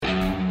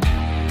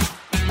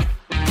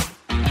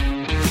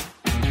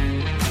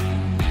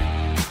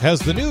Has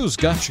the news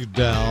got you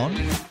down?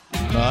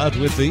 Not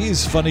with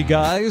these funny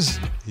guys.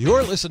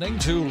 You're listening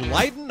to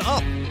Lighten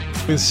Up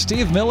with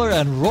Steve Miller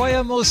and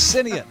Roya.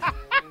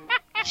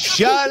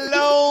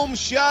 Shalom,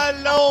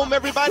 shalom,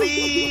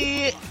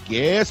 everybody.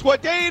 Guess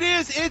what day it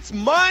is? It's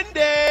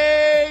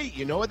Monday.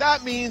 You know what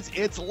that means.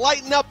 It's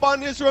Lighten Up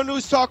on Israel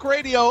News Talk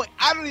Radio.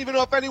 I don't even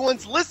know if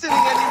anyone's listening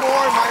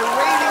anymore. My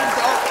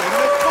ratings are in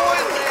the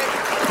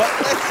toilet. But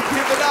let's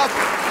give it up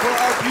for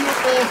our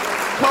beautiful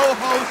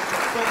co-host,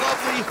 the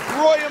lovely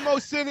Roya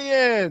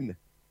Mosinian.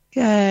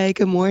 Yay,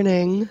 good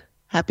morning.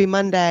 Happy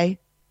Monday.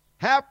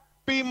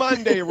 Happy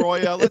Monday,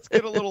 Roya. Let's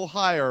get a little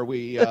higher.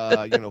 We,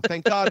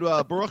 thank God,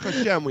 Baruch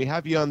Hashem, we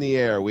have you on the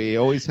air. We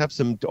always have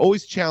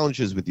always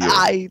challenges with you.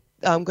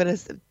 I'm going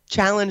to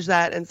challenge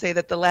that and say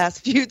that the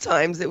last few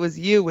times it was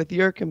you with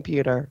your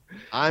computer.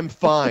 I'm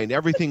fine.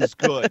 Everything's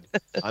good.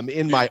 I'm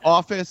in my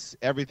office.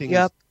 Everything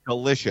is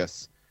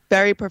delicious.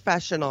 Very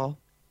professional.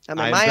 I'm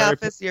in my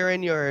office. You're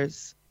in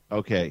yours.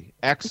 Okay,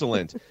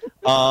 excellent.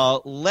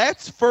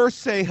 Let's first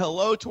say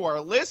hello to our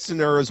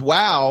listeners.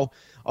 Wow.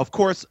 Of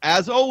course,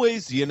 as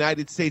always, the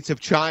United States of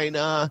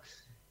China,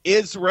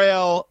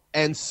 Israel,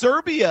 and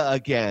Serbia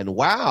again.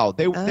 Wow.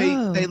 They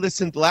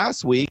listened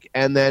last week.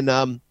 And then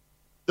the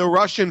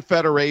Russian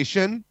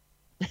Federation,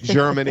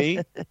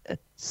 Germany,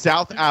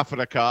 South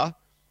Africa,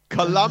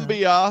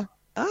 Colombia,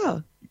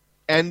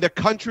 and the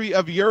country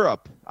of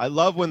Europe. I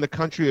love when the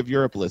country of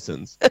Europe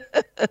listens.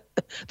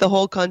 The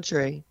whole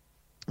country.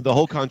 The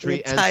whole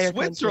country and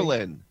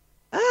Switzerland.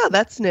 Country. Oh,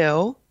 that's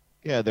new.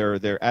 Yeah, they're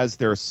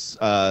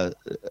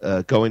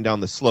going down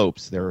the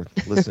slopes. They're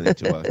listening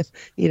to us,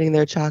 eating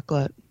their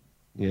chocolate.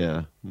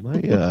 Yeah.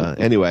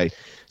 Anyway,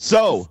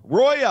 so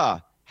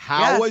Roya,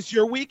 how was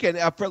your weekend?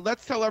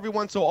 Let's tell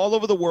everyone. So all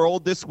over the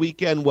world, this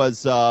weekend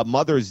was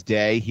Mother's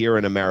Day here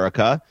in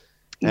America,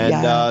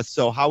 and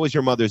so how was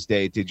your Mother's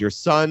Day? Did your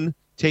son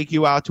take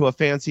you out to a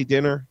fancy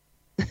dinner?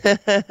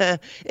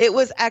 It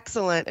was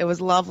excellent. It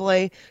was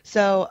lovely.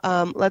 So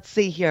let's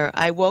see here.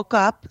 I woke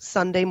up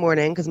Sunday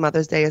morning because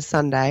Mother's Day is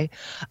Sunday.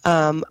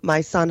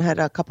 My son had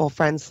a couple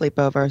friends sleep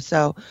over.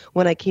 So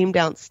when I came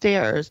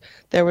downstairs,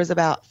 there was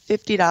about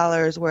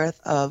 $50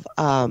 worth of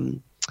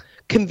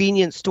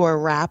convenience store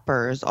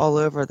wrappers all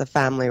over the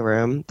family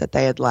room that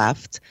they had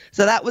left.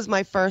 So that was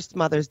my first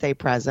Mother's Day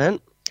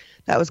present.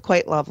 That was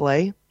quite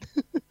lovely.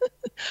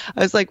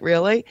 I was like,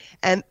 really?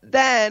 And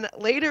then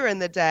later in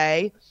the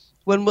day,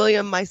 when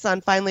William, my son,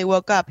 finally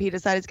woke up, he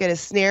decided to get a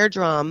snare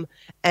drum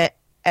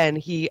and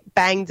he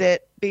banged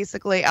it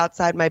basically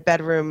outside my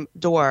bedroom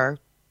door.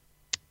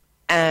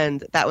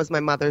 And that was my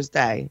Mother's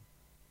Day.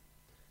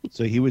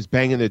 So he was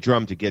banging the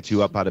drum to get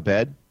you up out of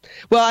bed?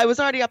 Well, I was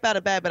already up out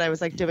of bed, but I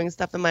was like doing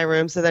stuff in my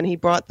room. So then he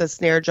brought the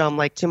snare drum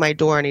like to my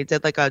door and he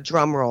did like a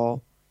drum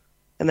roll.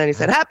 And then he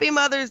said, "Happy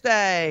Mother's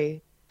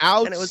Day."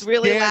 And it was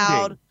really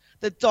loud.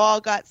 The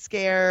dog got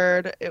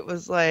scared. It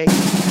was like,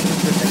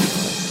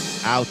 ridiculous.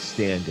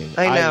 Outstanding.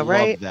 I know,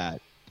 right?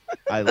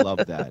 I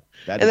love that.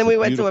 And then we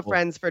went to a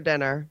friend's for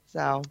dinner.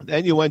 So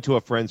then you went to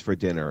a friend's for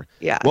dinner.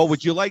 Yeah. Well,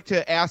 would you like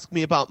to ask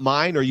me about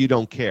mine, or you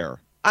don't care?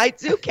 I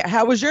do care.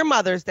 How was your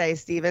Mother's Day,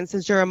 Stephen,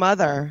 since you're a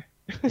mother?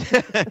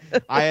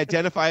 I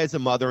identify as a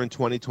mother in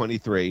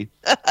 2023.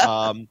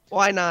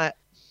 Why not?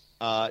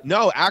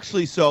 No,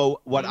 actually,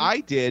 so what I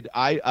did,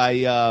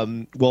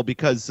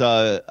 because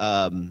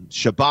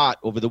Shabbat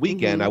over the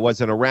weekend, I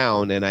wasn't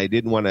around and I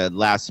didn't want to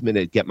last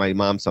minute get my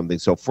mom something.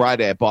 So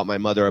Friday, I bought my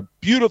mother a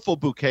beautiful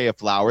bouquet of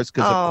flowers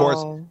because, of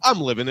course,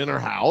 I'm living in her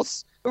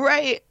house.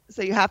 Right.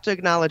 So you have to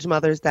acknowledge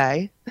Mother's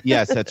Day.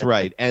 Yes, that's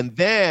right. And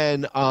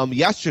then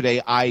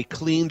yesterday, I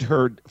cleaned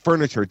her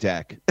furniture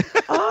deck.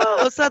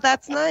 Oh, so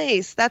that's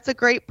nice. That's a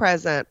great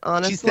present,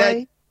 honestly. She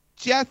said,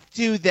 "Just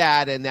do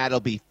that, and that'll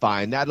be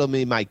fine. That'll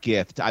be my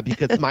gift.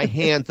 Because my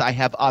hands, I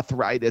have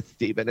arthritis,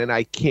 Stephen, and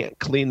I can't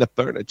clean the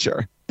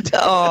furniture."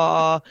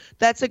 Oh,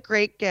 that's a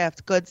great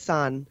gift. Good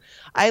son.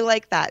 I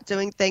like that.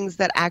 Doing things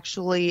that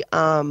actually,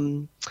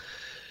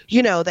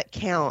 that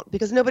count.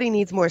 Because nobody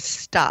needs more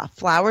stuff.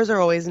 Flowers are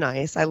always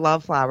nice. I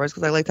love flowers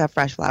because I like to have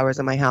fresh flowers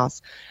in my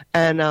house.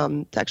 And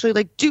to actually,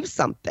 like, do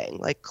something.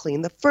 Like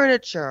clean the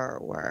furniture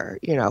or,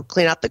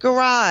 clean out the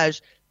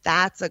garage.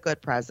 That's a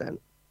good present.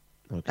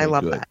 Okay, I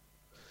love that.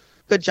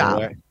 Good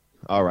job.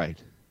 All right.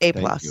 A+.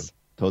 Thank you.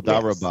 Toda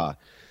rabah.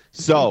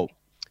 So,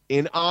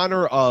 in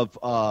honor of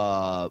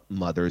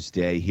Mother's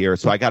Day here,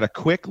 so I got a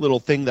quick little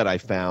thing that I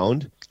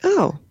found.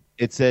 Oh.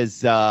 It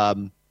says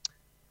 9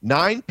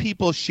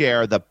 people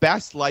share the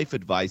best life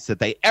advice that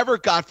they ever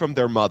got from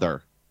their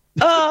mother.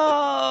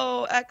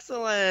 Oh,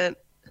 excellent.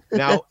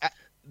 Now,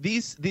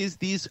 these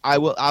I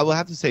will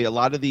have to say a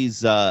lot of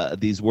these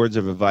words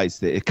of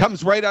advice, it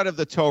comes right out of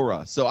the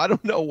Torah. So I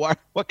don't know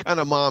what kind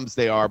of moms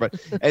they are, but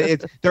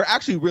they're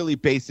actually really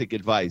basic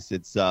advice.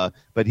 It's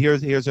but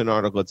here's an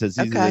article. It says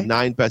these are the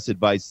 9 best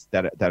advice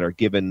that are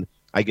given,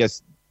 I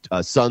guess,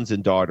 sons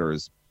and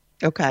daughters.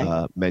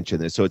 Okay.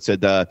 Mention this. So it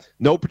said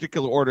no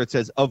particular order. It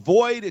says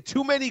avoid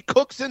too many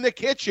cooks in the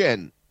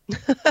kitchen.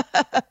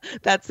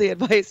 That's the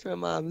advice from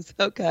moms.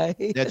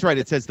 Okay. That's right.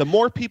 It says the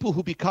more people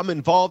who become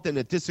involved in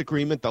a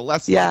disagreement, the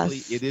less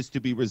likely it is to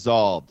be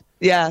resolved.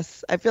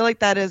 Yes. I feel like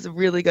that is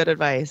really good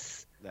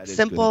advice. That is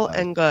simple good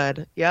advice. and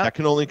good. Yeah. That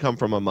can only come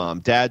from a mom.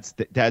 Dads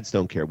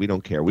don't care. We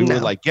don't care. We were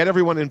like, get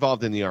everyone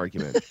involved in the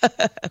argument.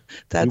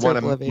 That's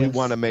we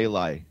want a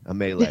melee.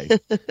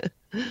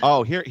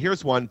 Oh,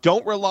 here's one.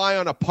 Don't rely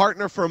on a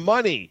partner for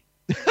money.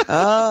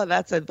 Oh,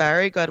 that's a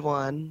very good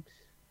one.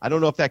 I don't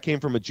know if that came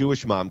from a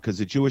Jewish mom, because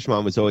the Jewish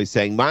mom was always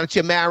saying, why don't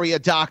you marry a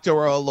doctor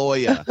or a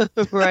lawyer?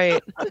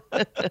 Right.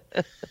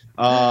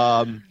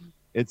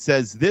 It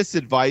says this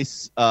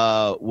advice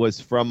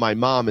was from my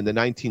mom in the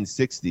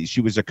 1960s.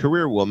 She was a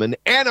career woman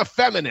and a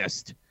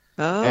feminist.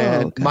 Oh,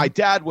 and okay. my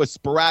dad was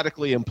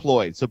sporadically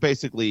employed. So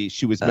basically,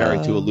 she was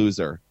married to a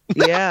loser.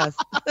 Yes.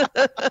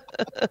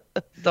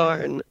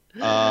 Darn.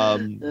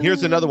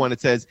 Here's another one.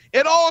 It says,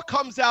 it all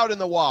comes out in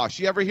the wash.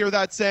 You ever hear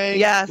that saying?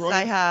 Yes,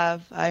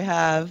 Roya? I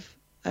have.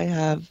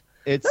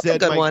 It That's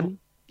said a good one.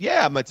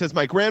 Yeah, it says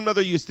my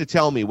grandmother used to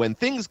tell me when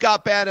things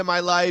got bad in my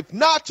life,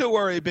 not to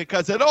worry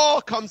because it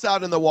all comes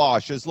out in the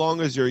wash as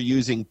long as you're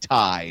using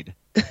Tide.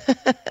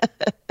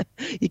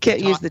 You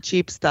can't use the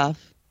cheap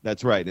stuff.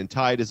 That's right. And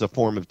Tide is a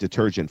form of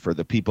detergent for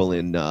the people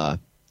in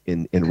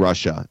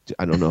Russia.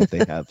 I don't know if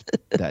they have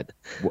that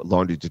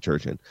laundry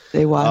detergent.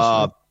 They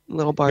wash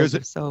little bars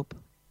of soap.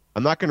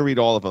 I'm not going to read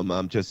all of them.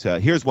 I'm just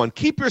here's one.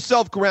 Keep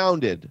yourself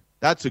grounded.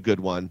 That's a good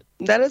one.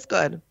 That is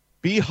good.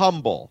 Be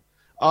humble.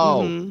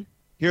 Oh,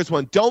 here's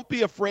one. Don't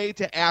be afraid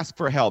to ask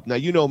for help. Now,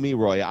 you know me,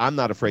 Roya. I'm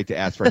not afraid to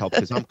ask for help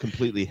because I'm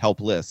completely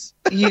helpless.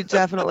 You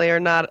definitely are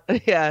not.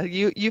 Yeah,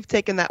 you've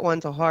taken that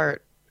one to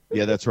heart.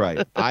 Yeah, that's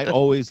right. I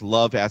always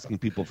love asking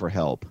people for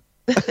help.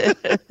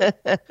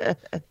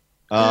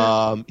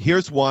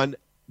 Here's one.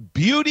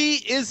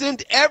 Beauty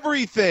isn't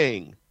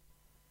everything.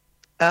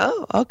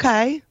 Oh,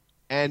 okay.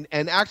 And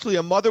actually,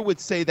 a mother would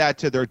say that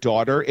to their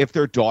daughter if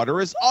their daughter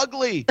is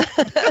ugly.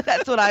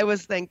 That's what I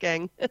was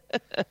thinking.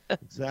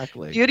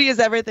 Exactly. Beauty is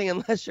everything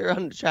unless you're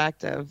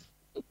unattractive.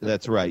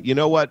 That's right. You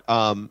know what?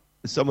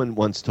 Someone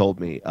once told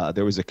me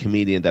there was a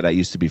comedian that I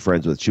used to be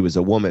friends with. She was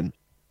a woman.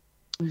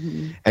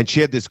 And she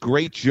had this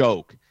great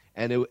joke.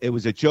 And it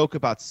was a joke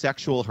about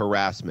sexual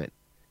harassment.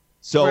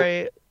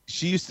 So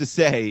she used to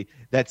say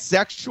that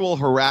sexual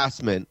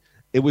harassment,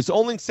 it was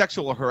only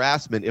sexual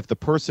harassment if the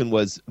person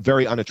was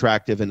very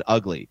unattractive and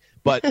ugly.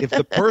 But if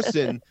the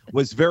person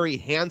was very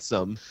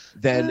handsome,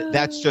 then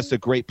that's just a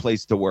great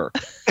place to work.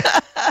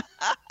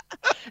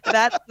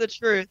 That's the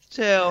truth,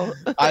 too.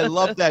 I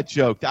love that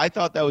joke. I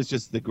thought that was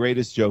just the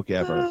greatest joke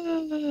ever.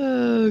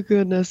 Oh,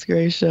 goodness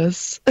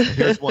gracious.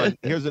 Here's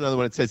another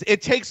one. It says,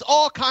 it takes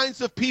all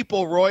kinds of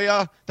people,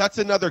 Roya. That's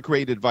another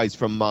great advice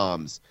from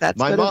moms.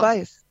 That's good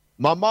advice.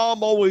 My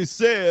mom always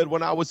said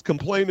when I was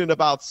complaining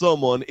about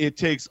someone, it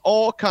takes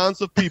all kinds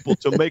of people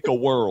to make a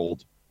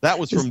world. That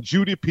was from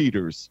Judy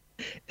Peters.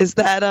 Is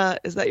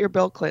that your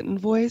Bill Clinton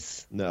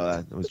voice? No,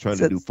 I was trying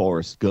to do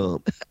Forrest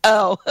Gump.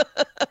 Oh.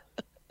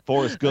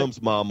 Forrest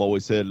Gump's mom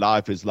always said,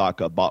 life is like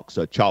a box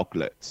of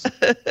chocolates.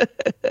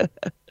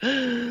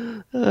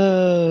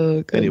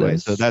 Oh, goodness. Anyway,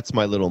 so that's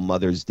my little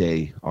Mother's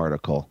Day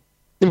article.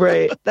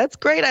 Right. That's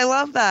great. I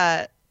love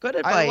that. Good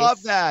advice. I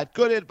love that.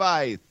 Good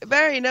advice.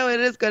 It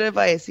is good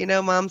advice. You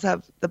know, moms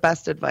have the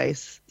best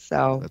advice.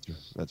 So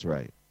that's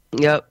right.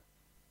 Yep.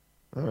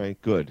 All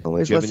right, good.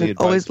 Always listen.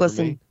 Always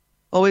listen.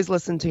 Always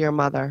listen to your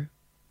mother.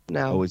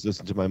 No. Always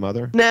listen to my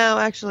mother? No,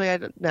 actually, I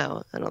don't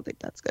think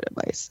that's good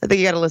advice. I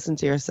think you got to listen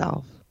to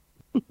yourself.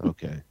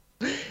 Okay.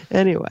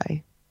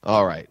 Anyway.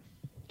 All right.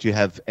 Do you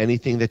have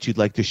anything that you'd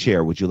like to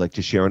share? Would you like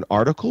to share an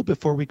article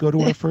before we go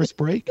to our first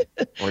break?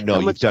 Or no,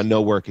 you've done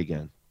no work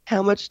again?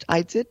 How much?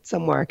 I did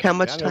some work. How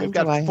much time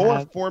do I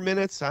have? 4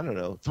 minutes? I don't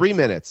know. 3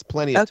 minutes.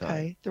 Plenty of time.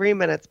 Okay, 3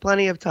 minutes.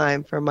 Plenty of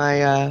time for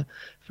my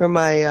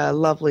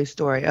lovely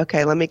story.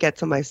 Okay, let me get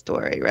to my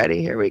story.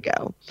 Ready? Here we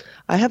go.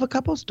 I have a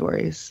couple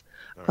stories.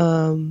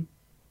 Right.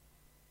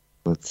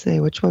 Let's see.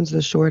 Which one's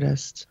the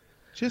shortest?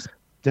 Just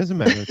doesn't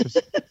matter.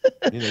 Just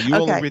you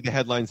only read the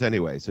headlines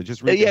anyway, so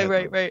just read. Yeah,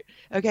 right.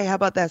 Okay, how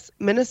about this?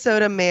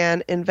 Minnesota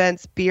man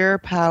invents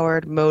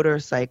beer-powered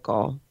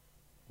motorcycle.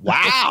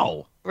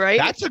 Wow. Right?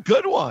 That's a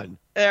good one.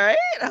 All right.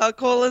 How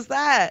cool is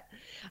that?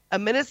 A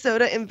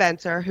Minnesota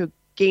inventor who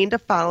gained a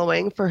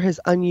following for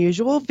his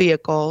unusual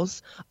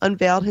vehicles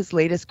unveiled his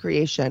latest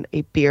creation,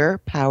 a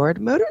beer-powered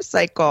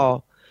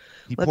motorcycle.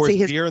 He pours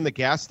beer in the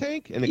gas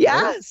tank?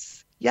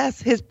 Yes.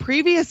 His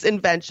previous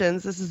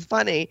inventions, this is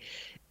funny,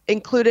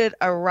 included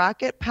a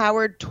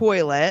rocket-powered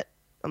toilet.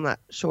 I'm not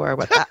sure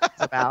what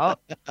that's about.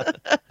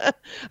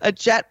 A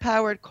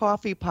jet-powered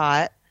coffee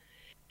pot.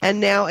 And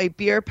now a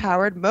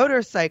beer-powered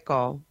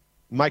motorcycle.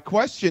 My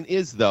question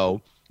is,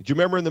 though, do you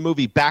remember in the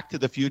movie Back to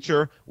the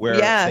Future where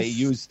they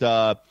used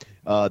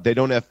they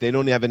don't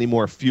have any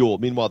more fuel?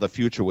 Meanwhile, the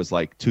future was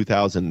like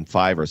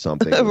 2005 or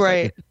something.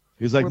 Right.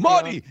 He was like,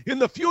 Marty, in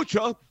the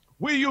future,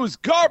 we use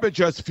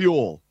garbage as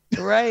fuel.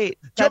 Right.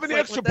 Do you have any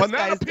extra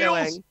banana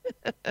peels?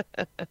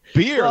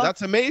 Beer, Well,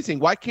 that's amazing.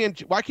 Why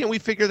can't we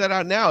figure that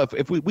out now?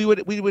 If we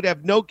would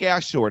have no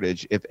gas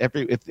shortage if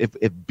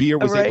beer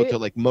was able to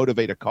like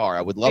motivate a car.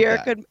 I would love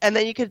beer that. and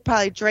then you could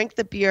probably drink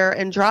the beer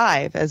and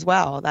drive as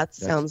well.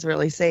 Sounds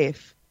really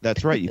safe.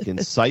 That's right. You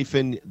can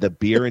siphon the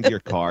beer into your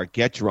car,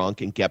 get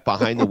drunk, and get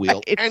behind the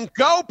wheel and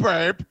go,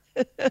 babe.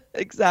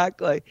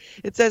 Exactly.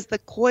 It says the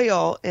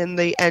coil in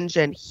the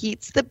engine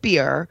heats the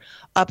beer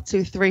up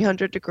to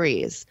 300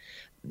 degrees.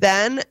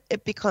 Then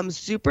it becomes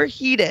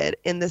superheated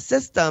in the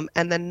system,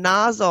 and the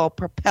nozzle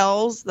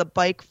propels the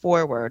bike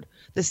forward.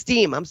 The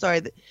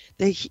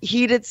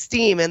heated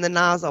steam in the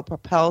nozzle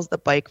propels the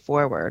bike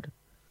forward.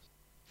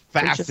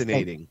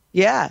 Fascinating.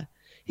 Yeah.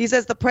 He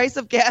says the price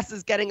of gas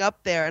is getting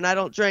up there, and I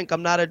don't drink.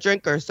 I'm not a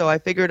drinker, so I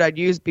figured I'd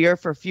use beer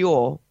for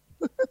fuel.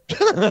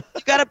 You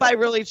got to buy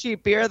really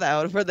cheap beer,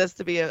 though, for this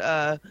to be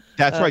a...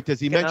 That's right. Does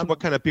he mention what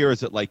kind of beer?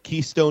 Is it like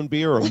Keystone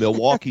beer or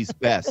Milwaukee's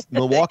Best?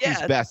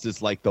 Milwaukee's Best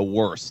is like the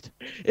worst.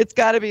 It's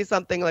got to be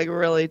something like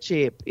really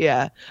cheap.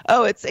 Yeah.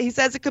 Oh, he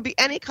says it could be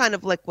any kind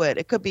of liquid.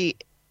 It could be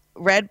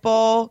Red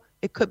Bull.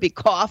 It could be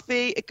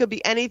coffee. It could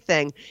be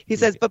anything. He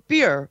says, but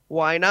beer,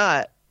 why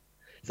not?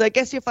 So I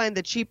guess you find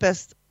the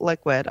cheapest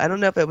liquid. I don't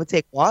know if it would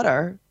take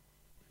water.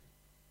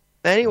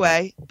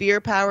 Anyway,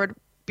 beer-powered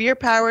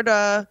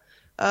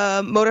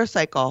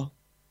motorcycle.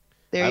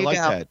 There you go. I like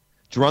that.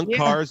 Drunk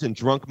cars and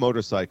drunk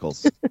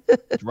motorcycles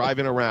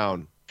driving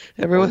around.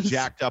 Everyone's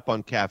jacked up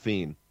on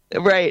caffeine.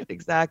 Right,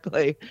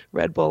 exactly.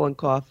 Red Bull and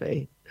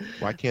coffee.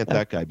 Why can't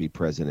that guy be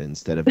president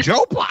instead of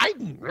Joe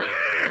Biden?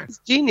 It's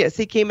genius.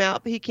 He came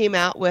out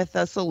with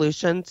a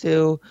solution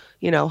to,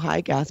 high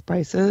gas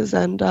prices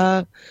and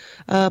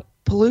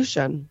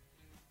pollution.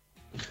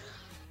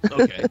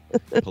 Okay.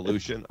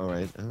 Pollution. All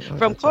right.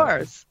 From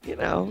cars,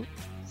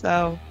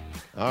 So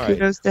all right.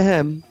 Kudos to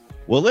him.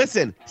 Well,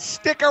 listen,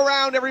 stick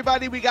around,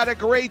 everybody. We got a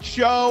great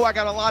show. I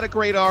got a lot of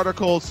great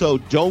articles, so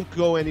don't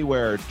go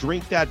anywhere.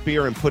 Drink that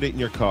beer and put it in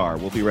your car.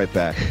 We'll be right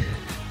back.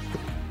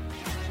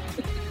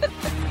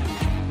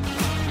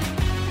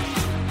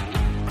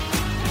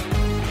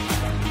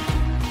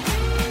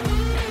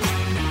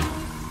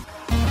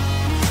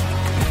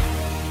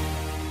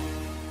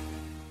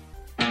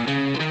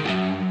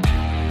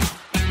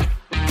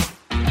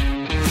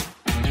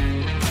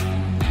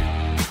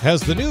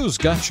 Has the news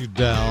got you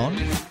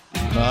down?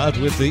 Not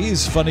with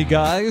these funny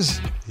guys.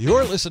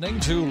 You're listening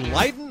to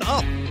Lighten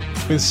Up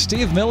with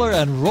Steve Miller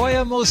and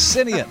Roya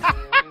Mosinian.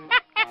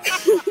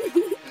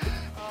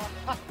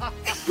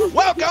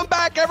 Welcome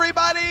back,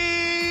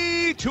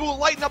 everybody, to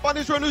Lighten Up on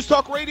Israel News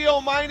Talk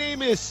Radio. My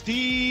name is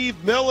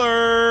Steve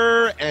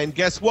Miller, and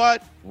guess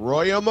what?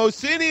 Roya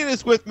Mosinian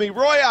is with me.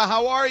 Roya,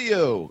 how are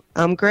you?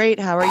 I'm great.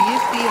 How are you,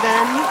 Steven?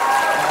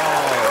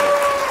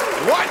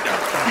 Oh, wonderful.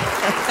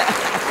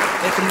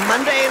 It's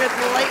Monday and it's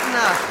Lighten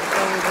Up. It's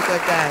always a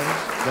good day.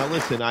 Now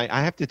listen,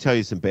 I have to tell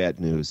you some bad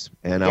news,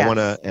 and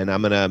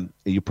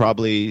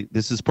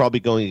this is probably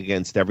going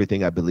against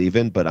everything I believe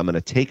in, but I'm gonna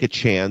take a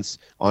chance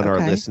on our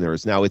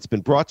listeners. Now it's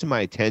been brought to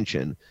my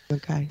attention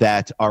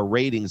that our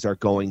ratings are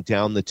going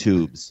down the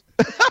tubes.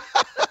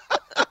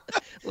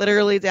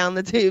 Literally down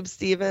the tubes,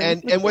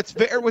 Stephen. And what's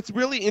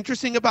really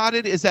interesting about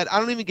it is that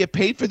I don't even get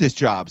paid for this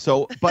job.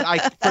 So, but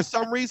for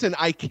some reason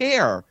I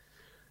care.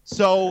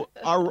 So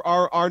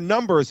our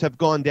numbers have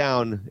gone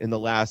down in the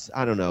last,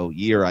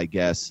 year, I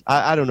guess.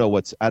 I don't know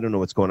what's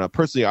going on.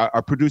 Personally,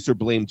 our producer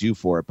blamed you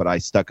for it, but I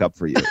stuck up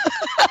for you.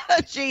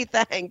 Gee,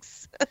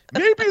 thanks.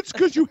 Maybe it's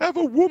because you have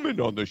a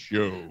woman on the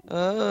show.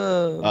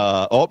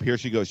 Oh. Here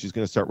she goes. She's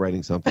going to start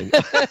writing something.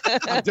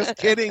 I'm just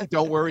kidding.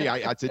 Don't worry.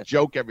 It's a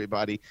joke,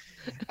 everybody.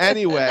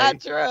 Anyway.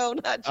 Not true.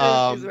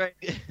 She's right.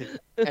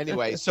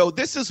 Anyway, so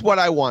this is what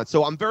I want.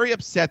 So I'm very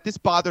upset. This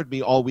bothered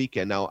me all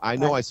weekend. Now, I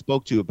know I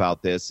spoke to you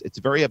about this. It's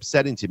very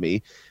upsetting to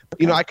me.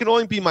 Okay. I can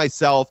only be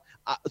myself.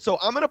 So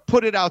I'm going to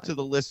put it out to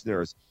the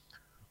listeners.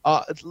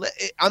 I'm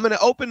going to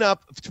open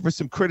up for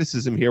some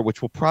criticism here,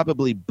 which will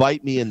probably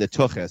bite me in the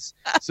tuchus.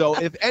 So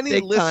if any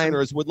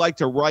listeners would like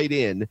to write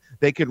in,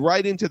 they could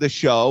write into the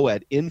show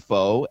at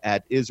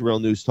info@Israel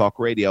News Talk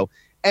Radio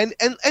and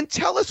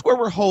tell us where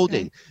we're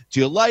holding. Okay.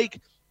 Do you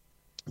like?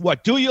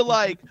 What do you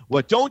like?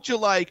 What don't you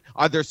like?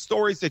 Are there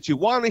stories that you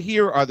want to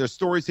hear? Are there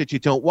stories that you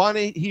don't want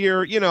to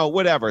hear?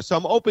 Whatever. So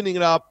I'm opening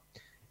it up.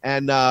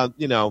 And,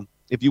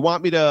 if you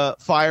want me to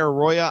fire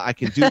Roya, I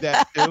can do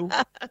that too.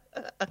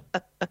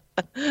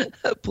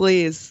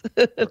 Please.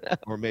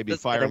 Or maybe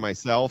fire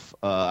myself.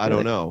 I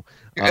don't know.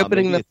 You're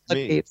opening the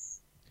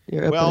floodgates.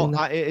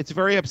 It's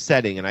very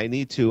upsetting, and I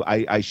need to.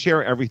 I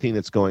share everything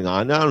that's going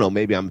on. I don't know.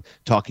 Maybe I'm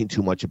talking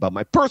too much about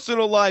my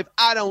personal life.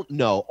 I don't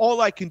know. All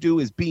I can do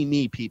is be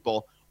me,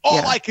 people.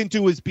 I can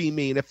do is be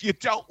me. And if you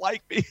don't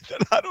like me, then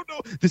I don't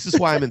know. This is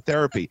why I'm in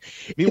therapy.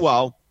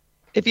 Meanwhile,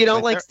 if you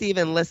don't like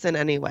Steven, listen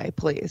anyway,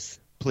 please.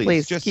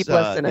 Please just keep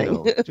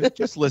listening.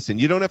 Just listen.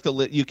 You don't have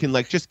to. You can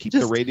just keep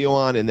the radio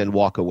on and then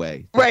walk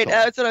away.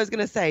 That's what I was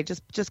going to say.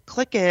 Just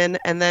click in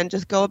and then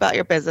just go about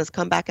your business.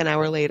 Come back an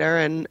hour later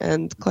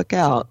and click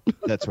out.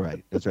 That's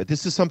right.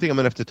 This is something I'm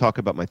going to have to talk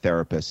about my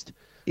therapist.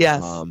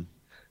 Yes.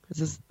 This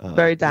is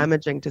very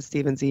damaging to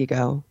Steven's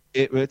ego.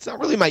 It's not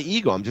really my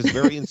ego. I'm just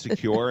very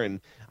insecure,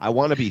 and I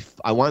want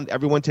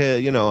everyone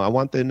to, I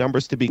want the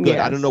numbers to be good.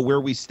 Yes. I don't know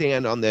where we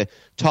stand on the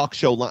talk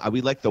show line. Are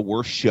we like the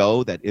worst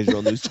show that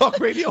Israel News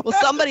Talk Radio? Well,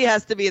 somebody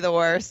has to be the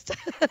worst.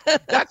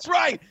 That's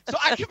right. So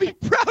I can be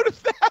proud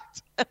of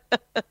that.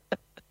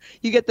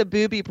 You get the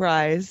booby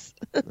prize.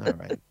 All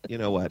right. You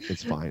know what?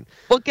 It's fine.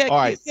 Well, All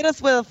right. hit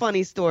us with a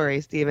funny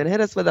story, Stephen.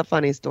 Hit us with a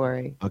funny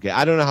story. Okay.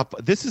 I don't know how.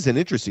 This is an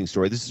interesting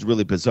story. This is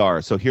really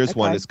bizarre. So here's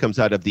one. This comes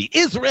out of the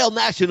Israel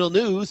National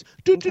News.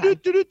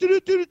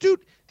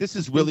 This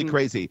is really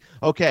crazy.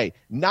 Okay.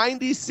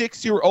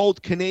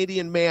 96-year-old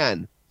Canadian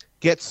man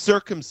gets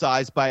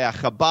circumcised by a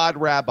Chabad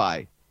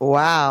rabbi.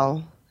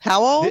 Wow.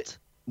 How old?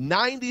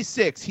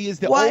 96. He is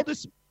the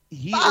oldest.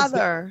 He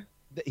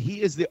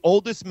is the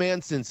oldest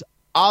man since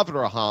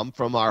Avraham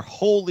from our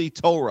holy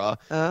Torah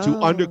to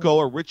undergo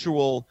a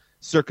ritual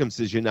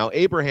circumcision. Now,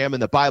 Abraham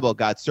in the Bible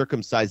got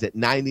circumcised at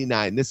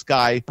 99. This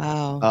guy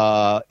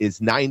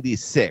is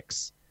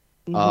 96.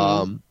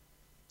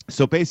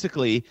 So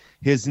basically,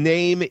 his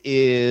name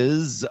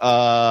is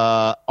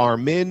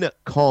Armin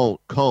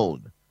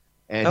Cohn.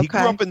 And he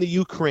grew up in the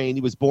Ukraine.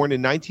 He was born in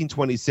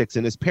 1926,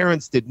 and his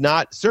parents did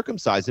not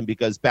circumcise him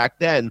because back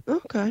then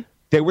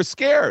they were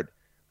scared.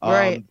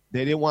 Right.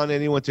 They didn't want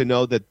anyone to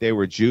know that they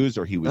were Jews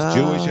or he was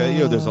Jewish.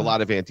 There's a lot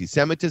of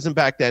anti-Semitism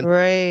back then.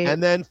 Right.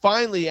 And then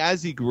finally,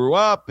 as he grew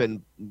up and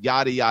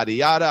yada, yada,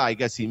 yada, I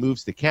guess he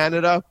moves to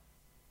Canada.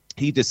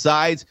 He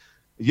decides,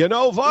 you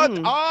know what?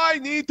 I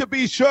need to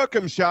be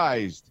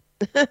circumcised.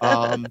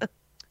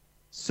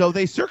 So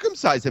they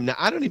circumcise him. Now,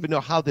 I don't even know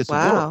how this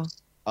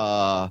works.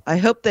 I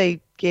hope they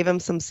gave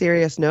him some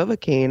serious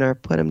Novocaine or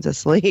put him to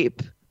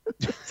sleep.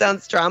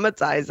 Sounds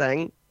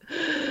traumatizing.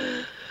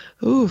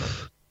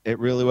 Oof. It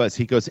really was.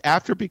 He goes,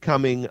 after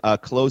becoming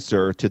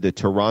closer to the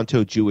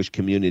Toronto Jewish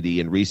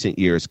community in recent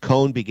years,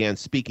 Cohn began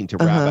speaking to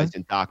rabbis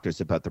and doctors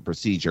about the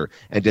procedure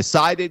and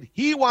decided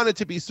he wanted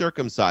to be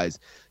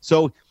circumcised.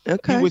 So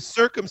he was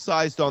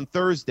circumcised on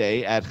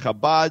Thursday at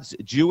Chabad's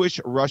Jewish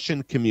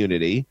Russian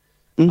community.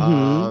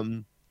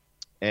 And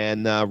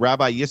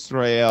Rabbi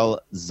Yisrael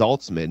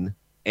Zaltzman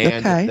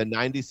and the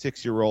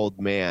 96-year-old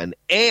man.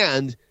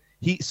 And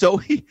he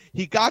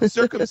got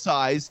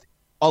circumcised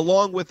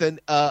along with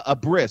a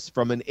bris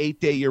from an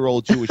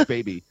 8-day-old Jewish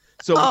baby.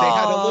 So they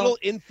had a little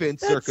infant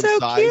circumcised.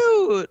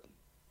 So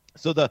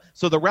cute.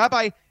 So the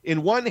rabbi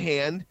in one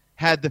hand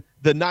had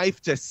the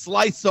knife to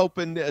slice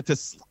open, to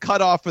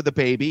cut off for the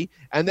baby,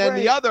 and then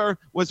the other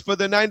was for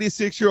the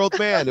 96-year-old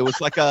man. It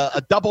was like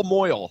a double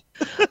moil.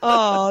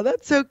 Oh,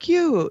 that's so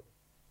cute.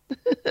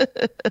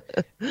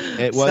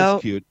 It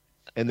was cute.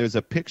 And there's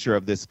a picture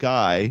of this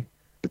guy.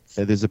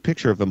 And there's a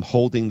picture of him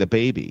holding the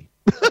baby.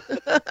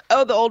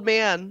 Oh, the old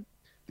man.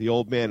 The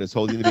old man is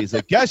holding the baby. He's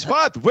like, guess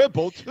what? We're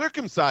both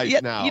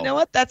circumcised now. You know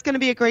what? That's going to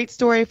be a great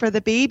story for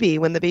the baby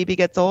when the baby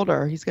gets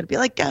older. He's going to be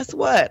like, guess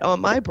what? On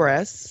my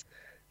breasts,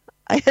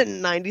 I had a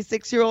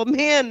 96-year-old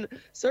man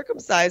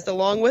circumcised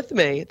along with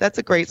me. That's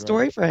a great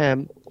story for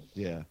him.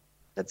 Yeah.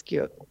 That's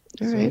cute.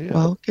 All right. Yeah.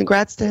 Well,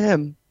 congrats to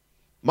him.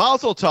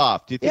 Mazel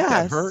tov. Do you think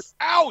that hurt?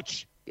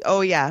 Ouch! Oh,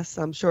 yes.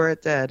 I'm sure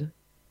it did.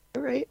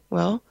 All right.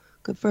 Well,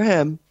 good for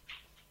him.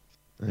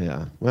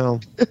 Yeah,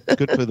 well,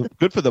 good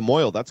for the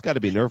moil. That's got to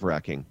be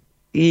nerve-wracking.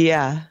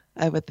 Yeah,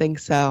 I would think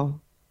so.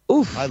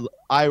 Oof! I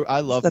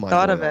love the my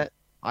thought moil. of it.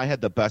 I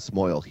had the best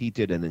moil. He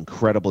did an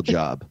incredible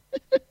job.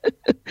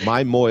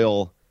 My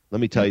moil. Let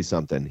me tell you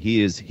something.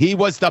 He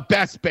was the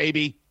best,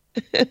 baby.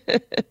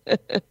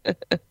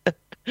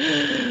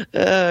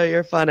 Oh,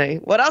 you're funny.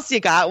 What else you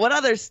got? What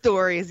other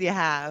stories you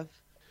have?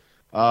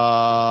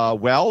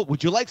 Well,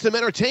 would you like some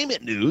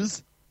entertainment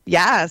news?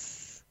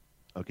 Yes.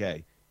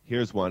 Okay.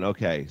 Here's one.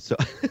 Okay, so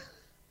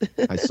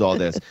I saw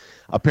this.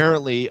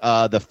 Apparently,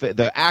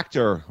 the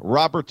actor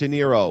Robert De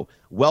Niro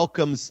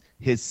welcomes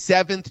his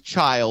 7th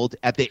child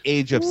at the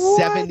age of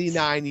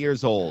 79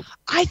 years old.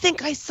 I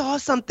think I saw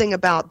something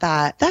about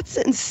that. That's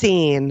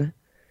insane.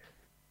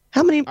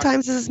 How many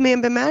times has this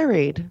man been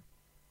married?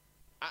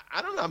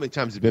 I don't know how many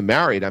times he's been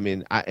married. I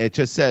mean, it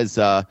just says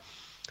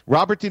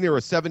Robert De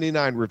Niro,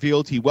 79,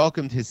 revealed he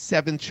welcomed his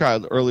 7th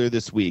child earlier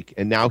this week,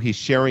 and now he's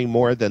sharing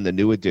more than the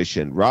new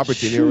addition. Robert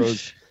De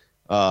Niro's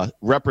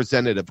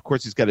representative, of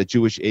course, he's got a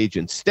Jewish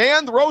agent,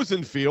 Stan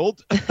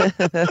Rosenfield.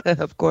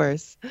 Of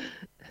course.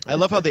 I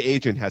love how the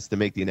agent has to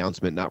make the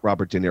announcement, not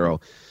Robert De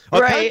Niro.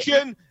 Right.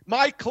 Attention,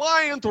 my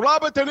client,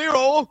 Robert De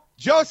Niro,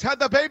 just had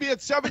the baby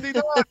at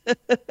 79.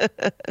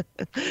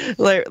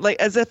 like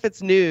as if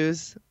it's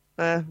news.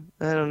 I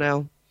don't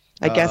know.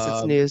 I guess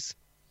it's news.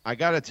 I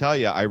got to tell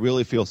you, I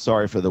really feel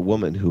sorry for the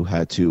woman who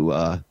had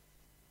to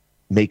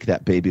make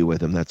that baby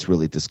with him. That's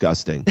really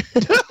disgusting.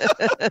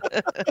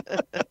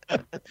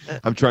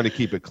 I'm trying to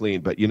keep it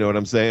clean, but you know what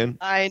I'm saying?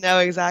 I know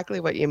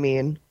exactly what you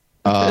mean.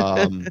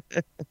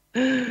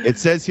 It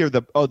says here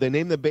they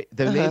named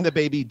the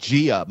baby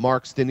Gia,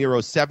 Marks De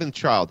Niro's 7th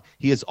child.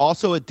 He is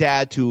also a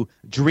dad to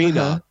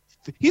Drina.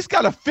 He's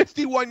got a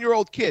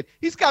 51-year-old kid.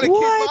 He's got a kid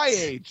my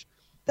age.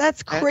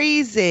 That's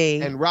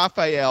crazy. And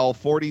Raphael,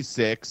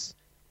 46.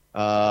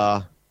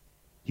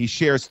 He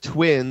shares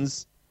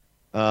twins,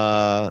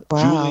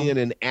 Julian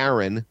and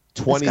Aaron,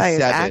 27, this guy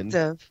is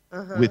active.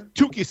 with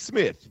Tukey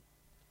Smith,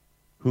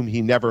 whom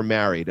he never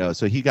married.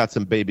 So he got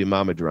some baby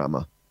mama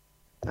drama.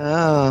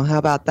 Oh, how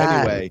about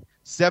that? Anyway,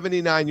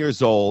 79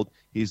 years old.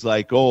 He's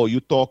like, oh, you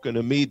talking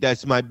to me?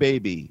 That's my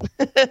baby.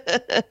 You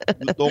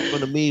talking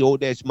to me? Oh,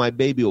 that's my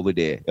baby over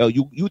there. Oh,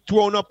 you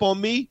throwing up on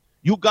me?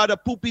 You got a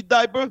poopy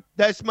diaper?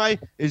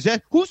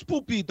 Whose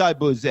poopy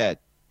diaper is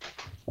that?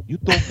 You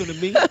talking to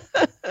me?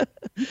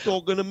 You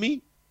talking to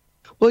me?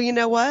 Well, you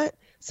know what?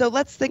 So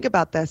let's think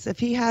about this. If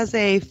he has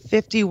a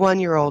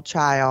 51-year-old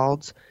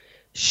child,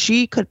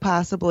 she could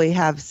possibly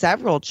have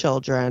several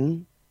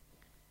children.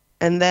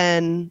 And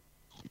then,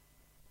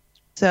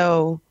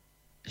 so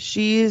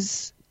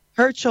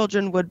her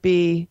children would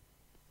be,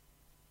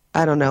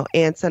 I don't know,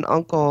 aunts and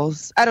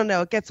uncles. I don't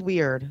know. It gets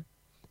weird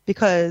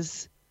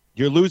because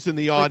you're losing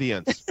the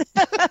audience.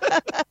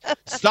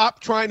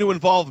 Stop trying to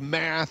involve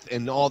math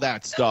and all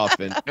that stuff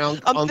and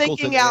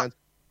uncles and aunts.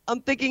 I'm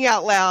thinking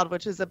out loud,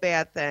 which is a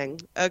bad thing.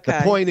 Okay.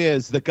 The point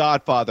is, the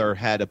Godfather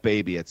had a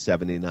baby at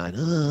 79.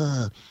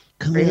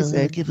 Come here,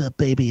 I'll give a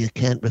baby you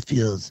can't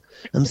refuse.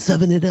 I'm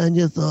 79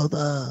 years old.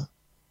 I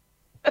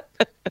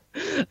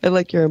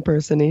like your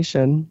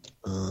impersonation.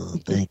 Oh,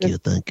 thank you.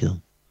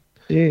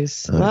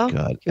 Jeez. Oh, well,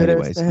 God. Kudos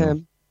Anyways, to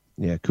him.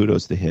 Yeah,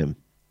 kudos to him.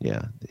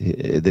 Yeah,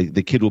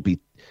 the kid will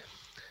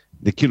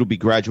be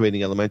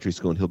graduating elementary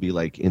school, and he'll be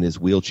like in his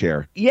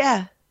wheelchair.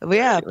 Yeah,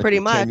 pretty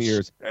much. 10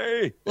 years.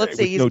 Hey, let's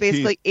see, he's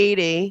basically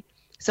 80.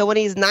 So when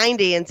he's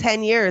 90 in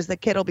 10 years, the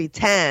kid will be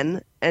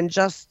 10 and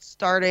just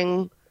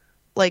starting,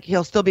 like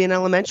he'll still be in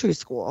elementary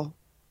school.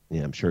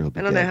 Yeah, I'm sure he'll be.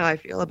 I don't know how I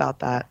feel about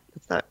that.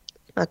 It's not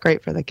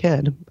great for the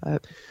kid,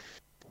 but.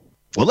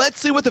 Well, let's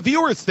see what the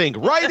viewers think.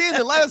 Write in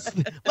and let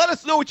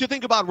us know what you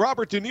think about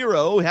Robert De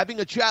Niro having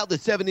a child at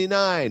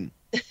 79.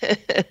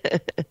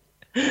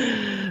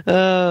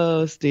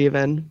 Oh,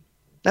 Stephen.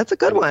 That's a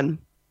good one.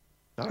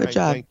 All good right,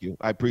 job. Thank you.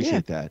 I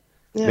appreciate that.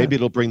 Yeah. Maybe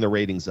it'll bring the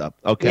ratings up.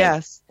 Okay.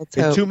 Yes. Let's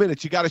hope. 2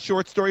 minutes. You got a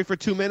short story for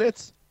 2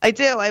 minutes? I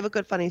do. I have a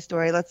good funny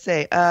story. Let's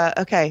see.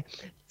 Okay.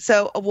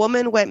 So a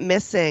woman went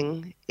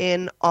missing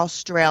in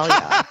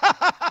Australia.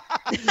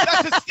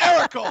 That's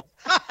hysterical.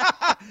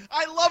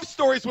 I love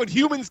stories when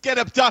humans get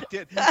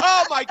abducted.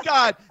 Oh my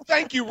God!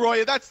 Thank you,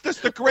 Roya. That's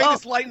just the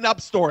greatest Lighten Up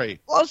story.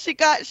 Well, she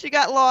got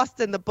lost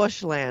in the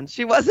bushland.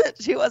 She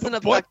wasn't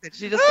abducted.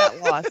 She just got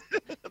lost.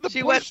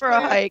 She went for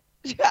a hike.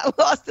 She got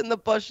lost in the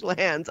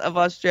bushlands of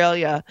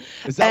Australia.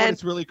 Is that what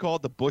it's really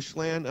called? The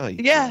bushland? Oh,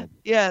 yeah.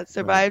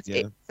 Survived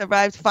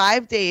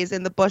 5 days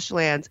in the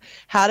bushlands.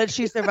 How did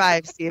she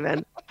survive,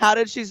 Stephen? How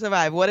did she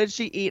survive? What did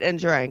she eat and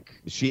drink?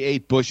 She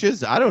ate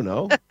bushes? I don't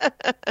know.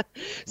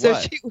 So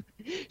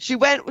she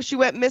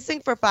went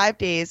missing for 5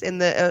 days in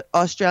the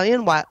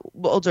Australian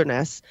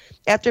wilderness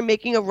after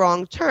making a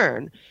wrong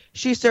turn.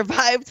 She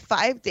survived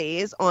 5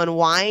 days on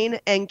wine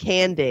and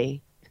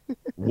candy.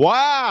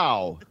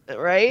 Wow.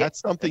 Right? That's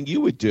something you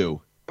would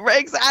do.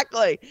 Right,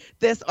 exactly.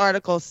 This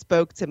article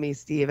spoke to me,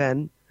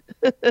 Stephen.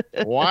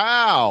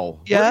 Wow.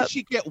 Yep. Where did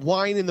she get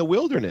wine in the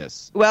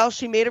wilderness? Well,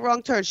 she made a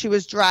wrong turn. She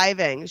was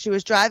driving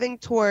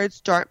towards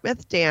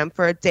Dartmouth Dam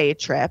for a day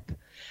trip,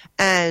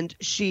 and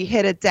she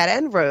hit a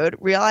dead-end road,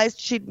 realized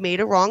she'd made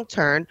a wrong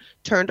turn,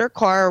 turned her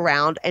car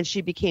around, and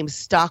she became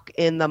stuck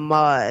in the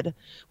mud.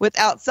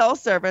 Without cell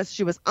service,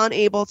 she was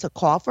unable to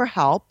call for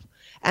help,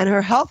 and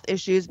her health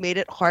issues made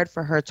it hard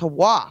for her to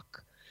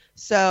walk.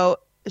 So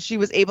she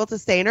was able to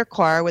stay in her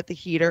car with the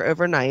heater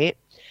overnight,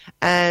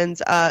 and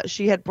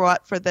she had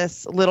brought for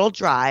this little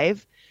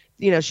drive.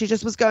 You know, she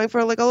just was going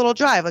for like a little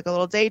drive, like a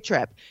little day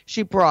trip.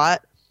 She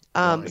brought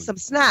some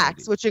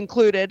snacks, which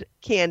included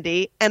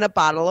candy and a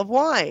bottle of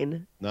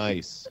wine.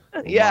 Nice.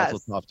 Yes.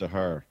 Mazel tov to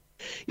her.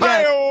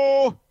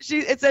 Yeah.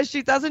 It says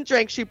she doesn't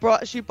drink. She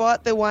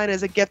bought the wine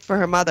as a gift for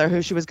her mother,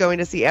 who she was going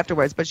to see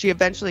afterwards, but she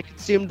eventually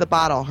consumed the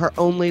bottle, her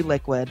only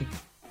liquid.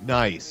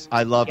 Nice.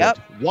 I love it.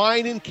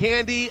 Wine and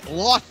candy,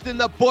 lost in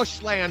the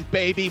bushland,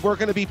 baby. We're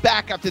going to be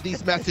back after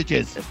these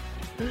messages.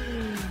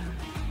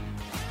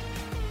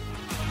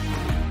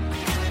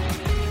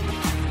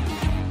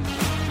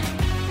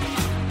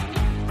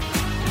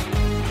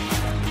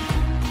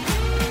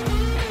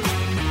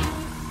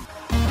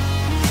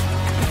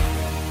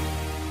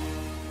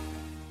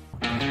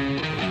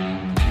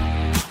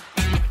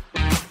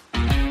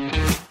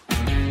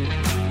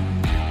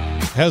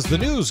 Has the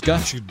news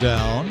got you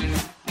down?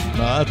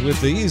 Not with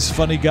these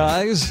funny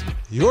guys.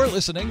 You're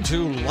listening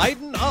to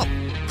Lighten Up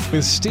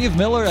with Steve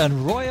Miller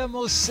and Roya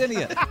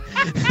Mosinian.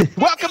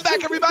 Welcome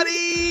back,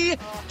 everybody,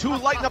 to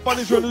Lighten Up on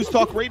Israel News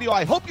Talk Radio.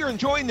 I hope you're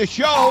enjoying the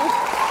show.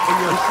 And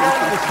you're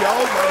sharing the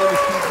show. My name is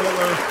Steve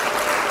Miller.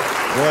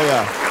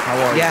 Roya, how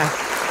are you? Yes,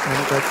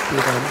 I'm good,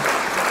 Stephen.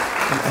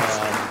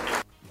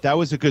 That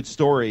was a good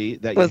story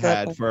that you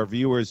had for our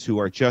viewers who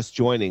are just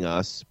joining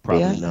us.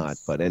 Probably not,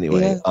 but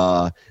anyway.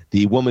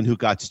 The woman who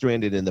got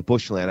stranded in the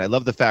bushland. I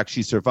love the fact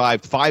she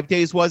survived 5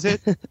 days, was it?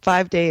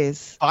 5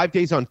 days. 5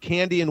 days on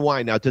candy and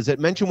wine. Now, does it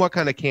mention what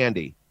kind of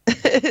candy?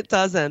 It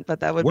doesn't, but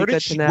that would be good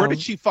to know. Where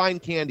did she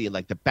find candy? In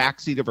like the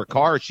backseat of her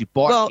car? Or she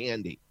bought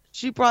candy?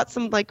 she brought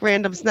some like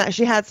random snacks.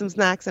 She had some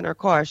snacks in her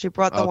car. She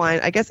brought the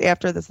wine. I guess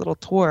after this little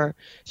tour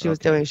she was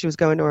doing, she was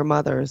going to her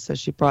mother's, so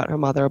she brought her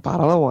mother a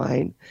bottle of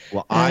wine.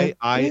 Well,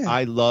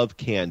 I love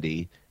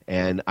candy,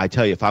 and I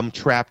tell you, if I'm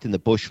trapped in the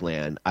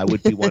bushland, I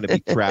would want to be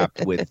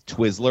trapped with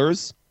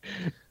Twizzlers.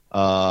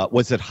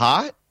 Was it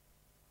hot?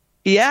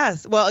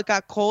 Yes. Well, it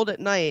got cold at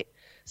night.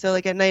 So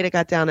like at night it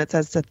got down, it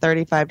says to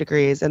 35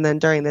 degrees, and then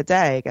during the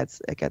day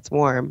it gets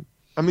warm.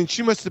 I mean,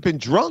 she must have been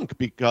drunk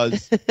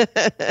because.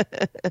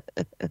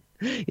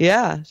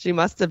 Yeah, she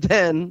must have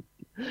been.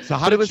 So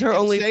how did it was she her get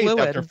only saved fluid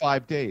after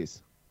 5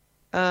 days?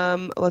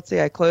 Let's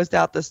see. I closed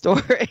out the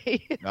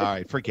story. All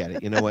right, forget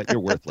it. You know what? You're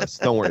worthless.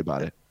 Don't worry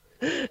about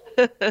it.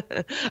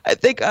 I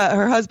think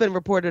her husband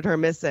reported her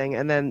missing,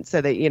 and then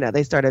so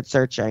they started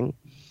searching.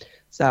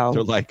 So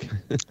they're like,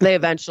 they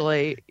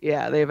eventually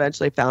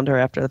found her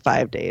after the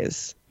 5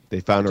 days.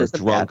 They found her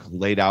drunk,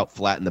 laid out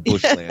flat in the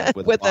bushland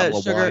with a bottle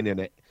of wine in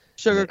it.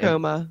 Sugar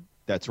coma.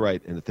 That's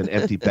right. And with an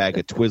empty bag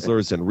of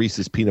Twizzlers and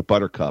Reese's peanut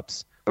butter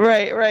cups.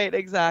 Right,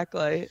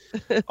 exactly.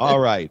 All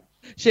right.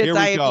 She had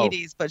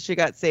diabetes, but she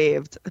got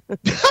saved.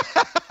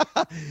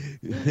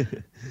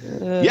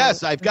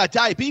 Yes, I've got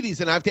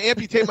diabetes and I have to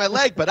amputate my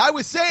leg, but I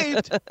was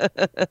saved.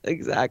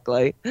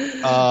 Exactly.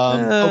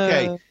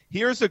 Okay.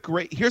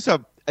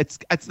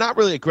 It's not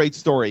really a great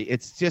story.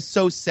 It's just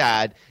so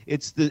sad.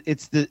 It's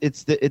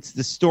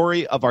the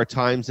story of our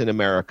times in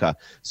America.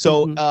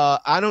 So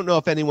I don't know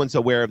if anyone's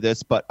aware of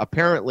this, but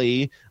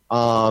apparently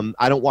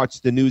I don't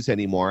watch the news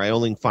anymore. I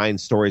only find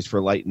stories for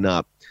Lighten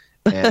Up.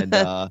 And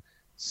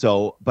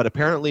but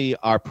apparently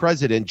our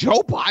president,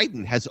 Joe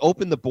Biden, has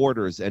opened the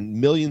borders and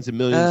millions of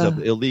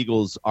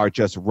illegals are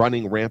just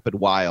running rampant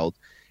wild.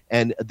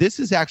 And this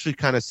is actually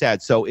kind of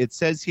sad. So it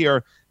says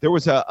here there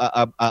was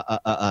a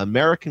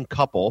American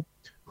couple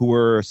who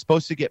were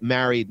supposed to get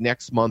married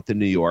next month in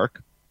New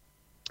York.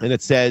 And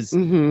it says,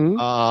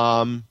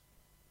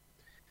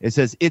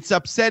 it's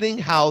upsetting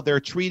how they're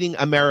treating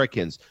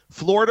Americans.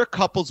 Florida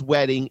couple's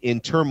wedding in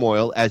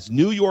turmoil as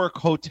New York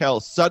hotel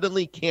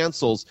suddenly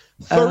cancels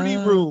 30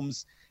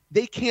 rooms.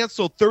 They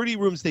canceled 30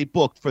 rooms they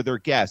booked for their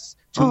guests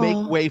to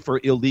make way for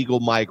illegal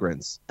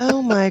migrants.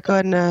 Oh, my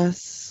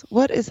goodness.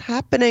 What is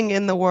happening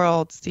in the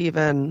world,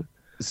 Stephen?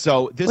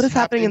 What is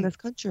happening in this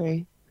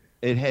country?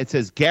 It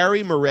says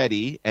Gary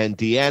Moretti and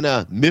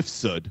Deanna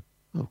Mifsud.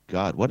 Oh,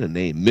 God, what a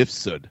name.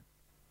 Mifsud.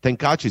 Thank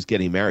God she's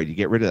getting married. You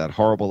get rid of that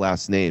horrible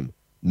last name.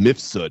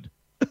 Mifsud.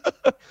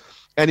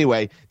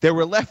 Anyway, they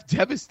were left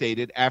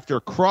devastated after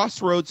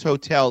Crossroads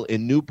Hotel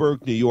in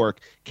Newburgh, New York,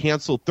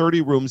 canceled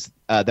 30 rooms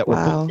that were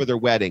booked for their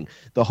wedding.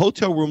 The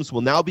hotel rooms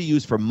will now be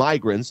used for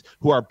migrants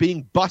who are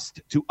being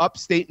bused to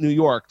upstate New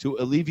York to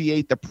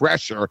alleviate the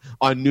pressure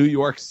on New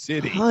York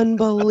City.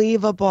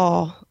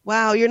 Unbelievable.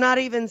 Wow, you're not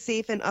even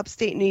safe in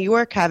upstate New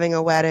York having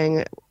a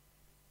wedding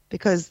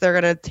because they're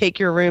going to take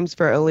your rooms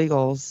for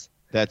illegals.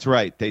 That's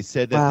right. They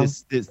said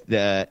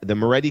that the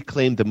Moretti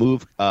claimed the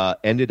move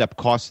ended up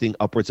costing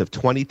upwards of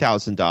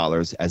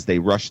 $20,000 as they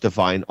rushed to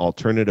find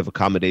alternative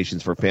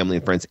accommodations for family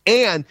and friends.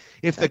 And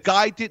if the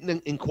guy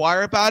didn't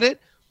inquire about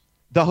it,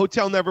 the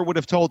hotel never would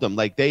have told them.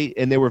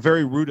 They were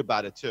very rude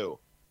about it too.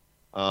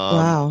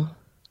 Wow,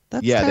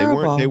 that's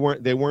terrible.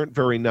 They weren't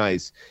very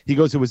nice. He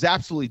goes, it was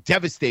absolutely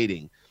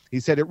devastating. He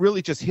said it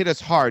really just hit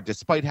us hard,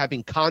 despite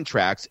having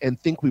contracts and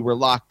think we were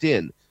locked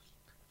in.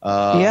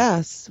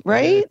 Yes,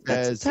 right.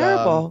 That's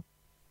terrible.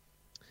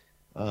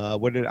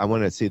 What did I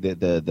want to see?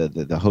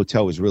 The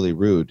hotel was really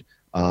rude.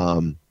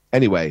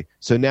 Anyway,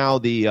 so now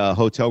the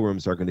hotel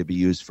rooms are going to be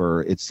used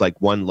for. It's like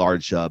one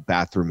large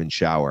bathroom and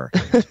shower.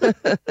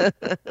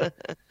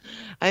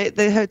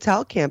 The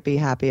hotel can't be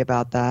happy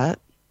about that.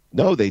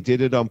 No, they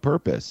did it on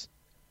purpose.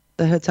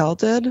 The hotel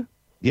did?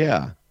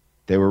 Yeah,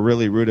 they were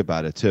really rude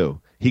about it too.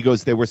 He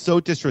goes, they were so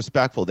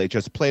disrespectful. They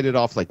just played it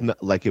off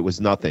like it was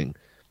nothing.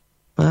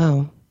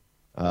 Wow.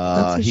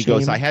 He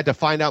goes, I had to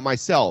find out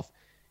myself.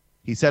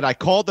 He said, I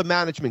called the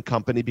management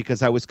company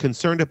because I was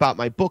concerned about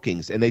my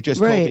bookings, and they just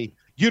told me,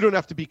 you don't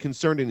have to be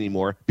concerned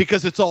anymore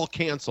because it's all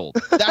canceled.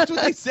 That's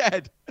what they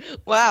said.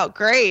 Wow,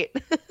 great.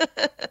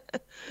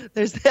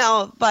 There's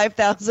now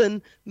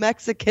 5,000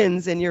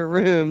 Mexicans in your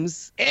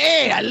rooms.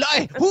 Hey,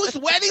 whose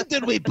wedding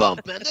did we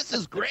bump, man? This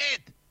is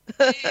great.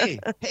 Hey,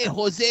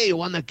 Jose, you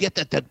want to get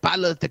the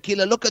bottle of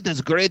tequila? Look at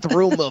this great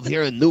room of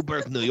here in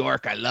Newburgh, New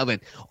York. I love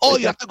it. Oh,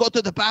 you have to go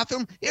to the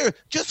bathroom? Here,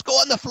 just go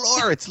on the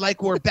floor. It's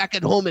like we're back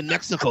at home in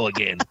Mexico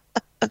again.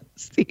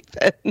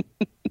 Stephen.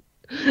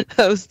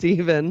 Oh,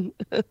 Stephen.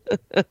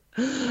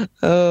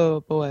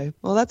 Oh, boy.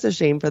 Well, that's a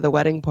shame for the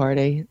wedding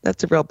party.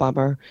 That's a real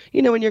bummer.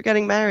 When you're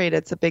getting married,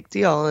 it's a big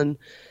deal. And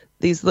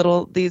these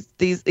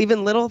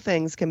even little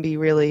things can be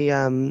really,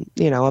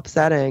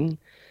 upsetting.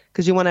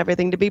 Because you want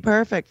everything to be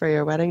perfect for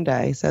your wedding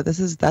day. So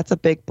that's a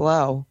big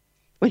blow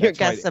when your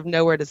guests have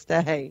nowhere to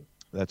stay.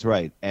 That's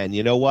right. And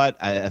you know what?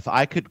 If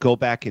I could go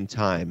back in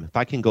time, if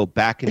I can go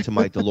back into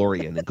my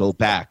DeLorean and go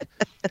back,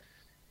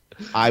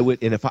 I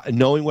would. And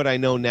knowing what I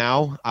know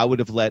now, I would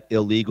have let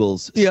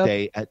illegals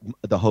stay at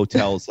the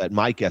hotels that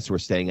my guests were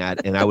staying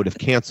at, and I would have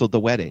canceled the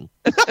wedding.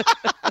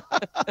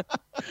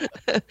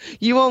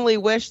 You only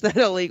wish that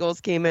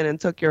illegals came in and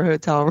took your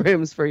hotel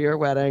rooms for your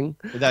wedding.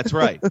 That's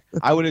right.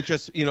 I would have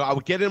just, I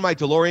would get in my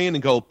DeLorean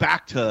and go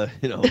back to,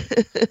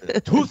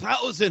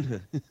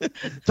 2000.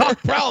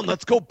 Doc Brown,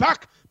 let's go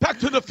back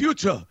to the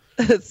future.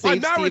 My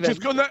marriage is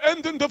going to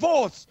end in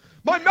divorce.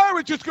 My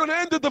marriage is going to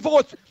end in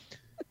divorce.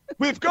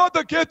 We've got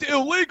to get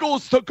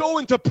illegals to go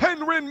into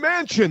Penryn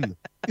Mansion.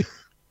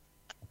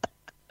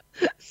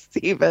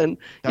 Stephen,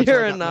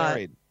 you're a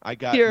nut. I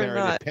got married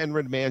at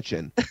Penryn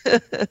Mansion.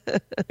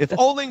 If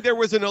only there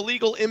was an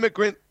illegal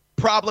immigrant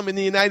problem in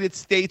the United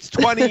States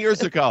 20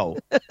 years ago.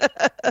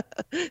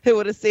 It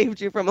would have saved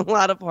you from a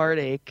lot of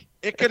heartache.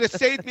 It could have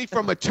saved me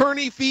from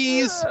attorney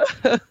fees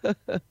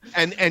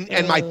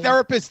and my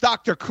therapist,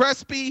 Dr.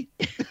 Crespi.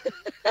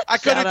 I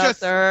could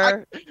have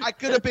I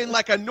could have been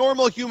like a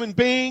normal human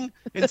being.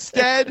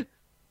 Instead,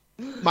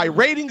 my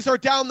ratings are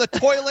down the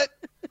toilet.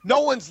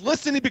 No one's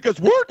listening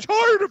because we're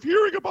tired of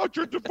hearing about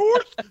your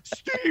divorce,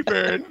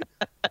 Stephen.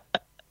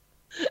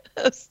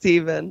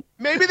 Stephen.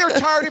 Maybe they're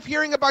tired of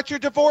hearing about your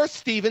divorce,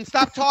 Stephen.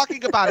 Stop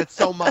talking about it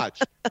so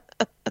much.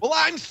 Well,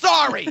 I'm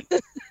sorry.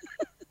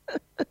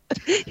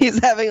 He's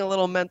having a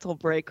little mental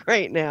break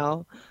right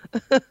now.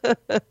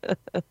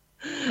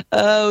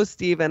 Oh,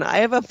 Stephen, I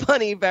have a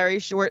funny, very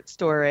short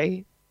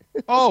story.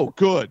 Oh,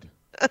 good.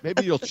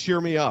 Maybe you'll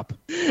cheer me up.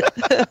 Go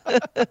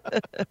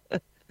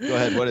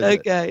ahead. What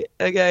is it?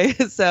 Okay.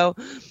 So,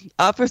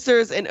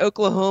 officers in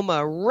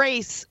Oklahoma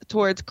race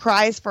towards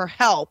cries for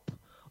help,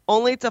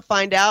 only to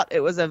find out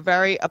it was a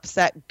very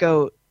upset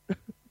goat.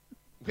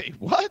 Wait,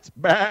 what?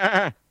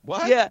 Bah.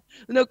 What? Yeah.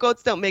 No,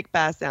 goats don't make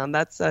bah sound.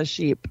 That's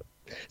sheep.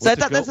 So I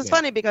thought this is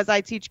funny because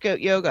I teach goat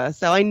yoga.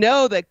 So I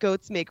know that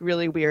goats make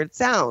really weird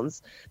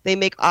sounds. They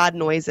make odd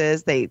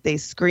noises. They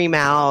scream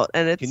out,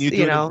 and it's Can you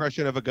do an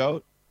impression of a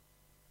goat?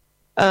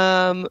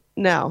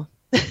 No.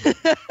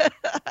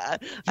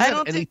 I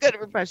don't do good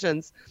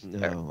impressions.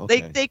 No,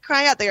 okay. They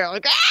cry out. They're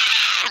like,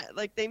 ah!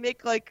 Like they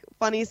make like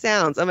funny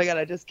sounds. Oh my God,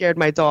 I just scared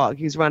my dog.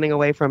 He's running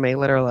away from me,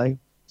 literally.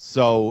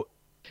 So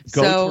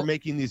goats were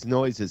making these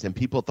noises and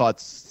people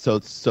thought so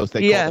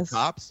they called the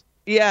cops?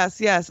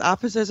 Yes.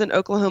 Officers in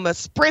Oklahoma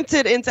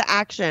sprinted into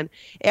action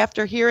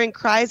after hearing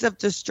cries of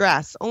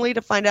distress, only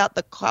to find out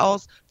the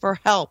calls for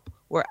help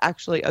were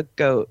actually a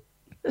goat.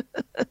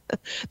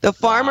 The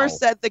farmer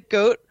said the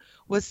goat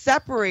was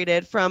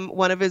separated from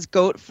one of his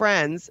goat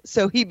friends,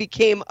 so he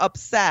became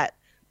upset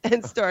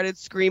and started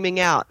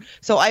screaming out.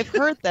 So I've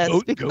heard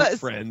this because goat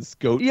friends.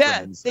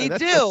 They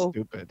That's do. So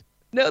stupid.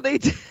 No, they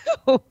do.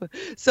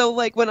 So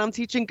like when I'm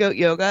teaching goat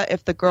yoga,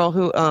 if the girl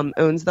who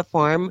owns the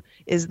farm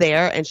is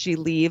there and she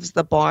leaves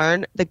the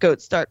barn, the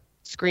goats start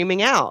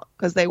screaming out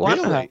because they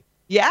want her.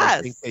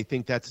 Yes. They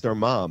think that's their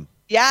mom.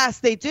 Yes,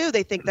 they do.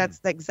 They think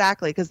that's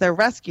exactly because they're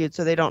rescued,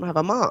 so they don't have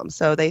a mom.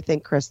 So they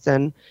think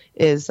Kristen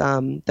is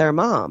their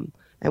mom.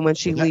 And when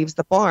she leaves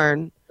the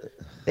barn,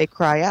 they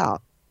cry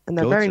out, and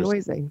they're very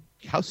noisy.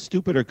 How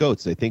stupid are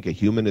goats? They think a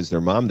human is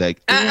their mom. They,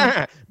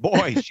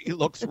 boy, she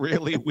looks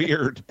really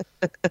weird.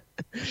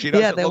 She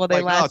doesn't look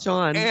they like latch us.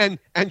 on.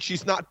 And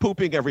she's not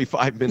pooping every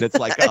 5 minutes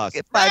like us. 5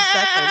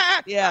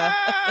 seconds. Yeah.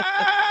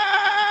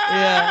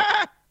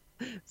 Yeah.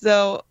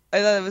 So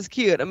I thought it was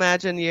cute.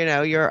 Imagine,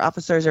 your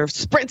officers are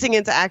sprinting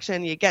into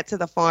action. You get to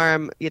the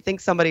farm. You think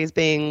somebody's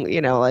being,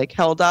 like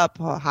held up,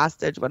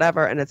 hostage,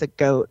 whatever, and it's a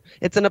goat.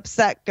 It's an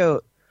upset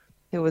goat.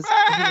 He was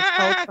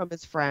held from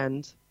his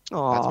friend.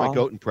 Aww. That's my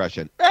goat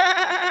impression.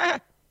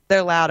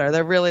 They're louder.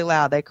 They're really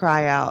loud. They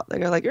cry out.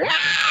 They're like,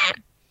 Aah!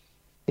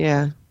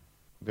 Yeah.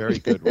 Very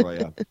good,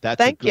 Roya. That's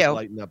a good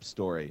Lighten Up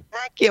story.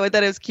 Thank you. I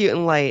thought it was cute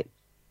and light.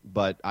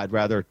 But I'd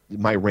rather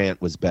my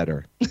rant was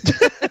better.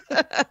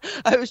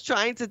 I was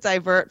trying to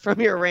divert from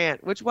your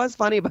rant, which was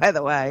funny, by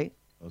the way.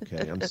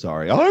 Okay, I'm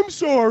sorry. I'm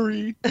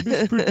sorry,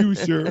 Miss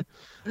Producer.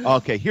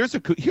 Okay, here's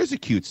a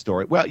cute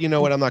story. Well, you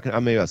know what?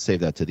 Maybe I'll save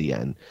that to the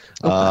end.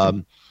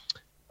 Okay.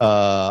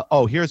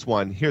 Here's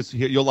one. Here,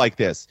 you'll like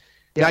this.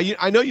 Yeah. Now,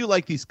 I know you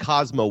like these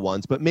Cosmo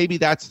ones, but maybe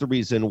that's the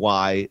reason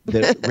why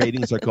the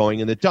ratings are going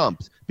in the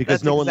dumps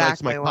because no one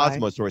likes my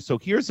Cosmo story. So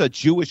here's a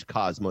Jewish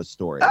Cosmo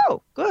story.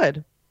 Oh,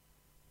 good.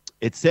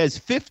 It says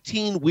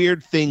 15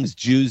 weird things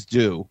Jews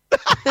do.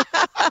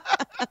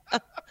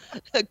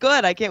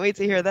 Good. I can't wait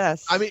to hear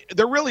this. I mean,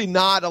 they're really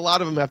not. A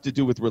lot of them have to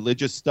do with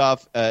religious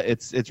stuff.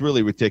 It's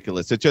really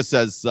ridiculous. It just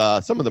says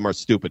some of them are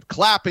stupid.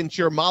 Clap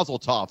into your mazel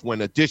tov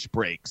when a dish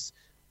breaks.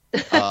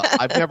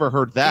 I've never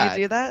heard that.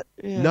 Do you do that?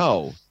 Yeah.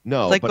 No.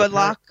 Like good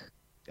luck?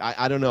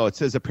 I don't know. It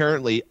says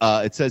apparently,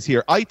 it says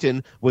here,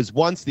 Lighten was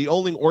once the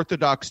only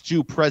Orthodox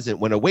Jew present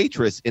when a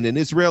waitress in an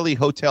Israeli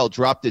hotel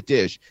dropped a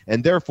dish,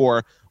 and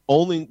therefore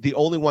the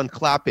only one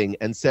clapping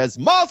and says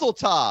Mazel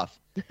Tov.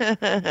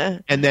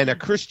 And then a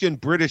Christian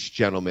British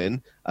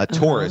gentleman, a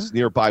tourist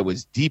nearby,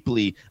 was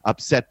deeply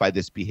upset by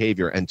this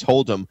behavior and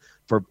told him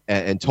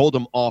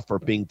off for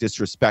being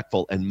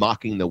disrespectful and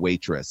mocking the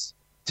waitress.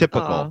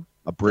 Typical,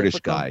 a British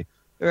guy.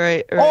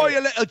 Right. Oh,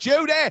 you little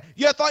Jew there.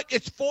 You think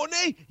it's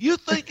funny? You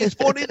think it's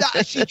funny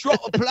that she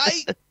dropped a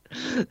plate?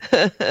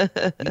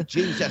 You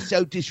Jews are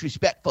so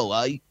disrespectful,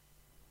 eh?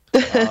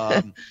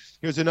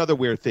 Here's another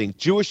weird thing: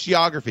 Jewish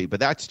geography, but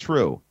that's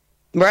true.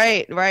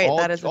 Right. All,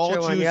 That is a all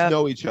true Jews one. Yep.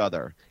 know each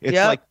other. It's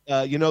Yep. like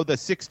the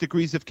 6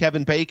 Degrees of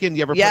Kevin Bacon.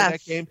 You ever play Yes.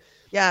 that game?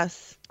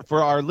 Yes.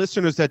 For our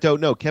listeners that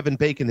don't know, Kevin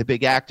Bacon, the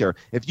big actor,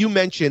 if you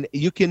mention,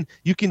 you can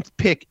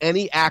pick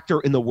any actor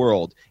in the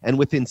world, and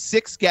within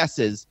 6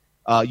 guesses,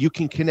 you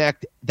can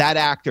connect that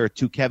actor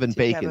to Kevin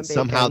Bacon.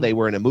 Somehow they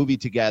were in a movie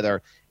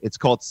together. It's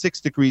called 6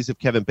 Degrees of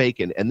Kevin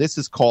Bacon, and this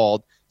is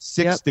called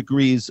 6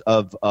 Degrees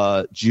of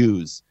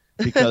Jews,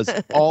 because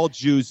all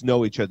Jews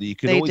know each other. You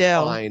can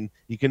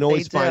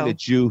always find a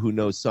Jew who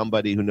knows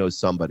somebody,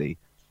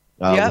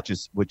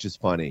 which is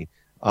funny.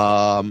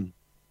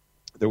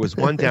 There was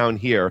one down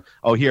here.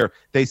 Oh, here.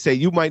 They say,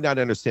 you might not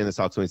understand this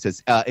also. It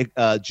says,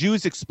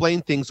 Jews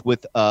explain things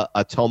with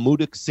a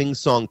Talmudic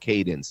sing-song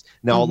cadence.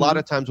 Now, a lot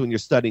of times when you're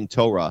studying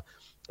Torah,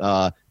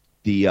 the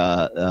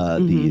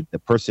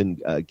person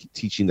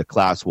teaching the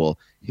class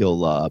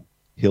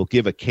he'll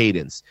give a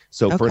cadence.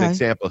 So, for an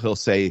example, he'll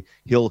say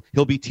he'll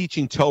be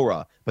teaching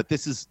Torah, but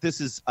this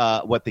is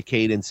what the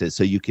cadence is.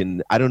 So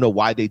I don't know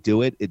why they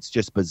do it. It's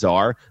just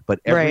bizarre. But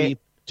every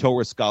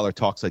Torah scholar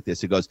talks like this.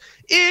 He goes,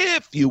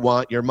 if you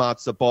want your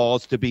matzah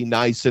balls to be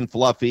nice and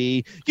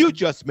fluffy, you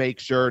just make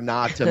sure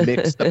not to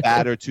mix the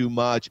batter too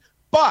much.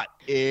 But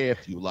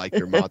if you like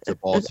your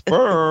matzah balls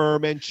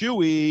firm and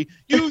chewy,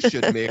 you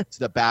should mix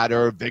the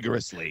batter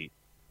vigorously.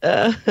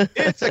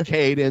 It's a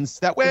cadence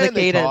that when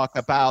they talk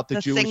about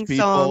the Jewish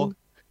people.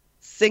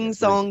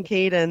 Sing-song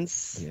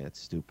cadence. Yeah,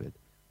 it's stupid.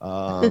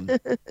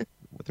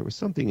 There was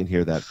something in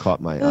here that caught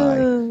my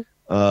eye.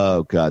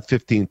 Oh, God,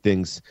 15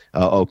 things.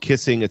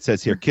 Kissing, it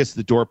says here, kiss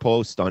the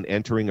doorpost on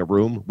entering a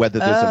room, whether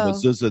there's a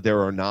mezuzah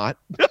there or not.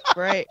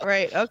 Right,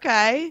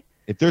 okay.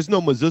 If there's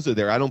no mezuzah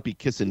there, I don't be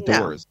kissing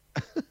doors.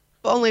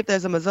 Only if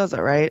there's a mezuzah,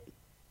 right?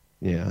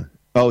 Yeah.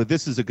 Oh,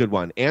 this is a good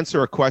one.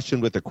 Answer a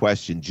question with a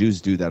question. Jews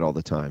do that all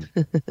the time.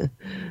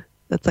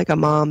 That's like a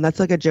mom. That's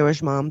like a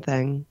Jewish mom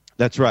thing.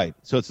 That's right.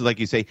 So it's like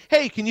you say,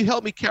 hey, can you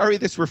help me carry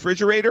this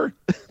refrigerator?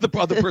 The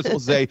other person will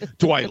say,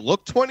 do I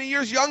look 20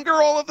 years younger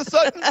all of a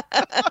sudden?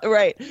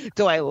 Right.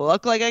 Do I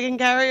look like I can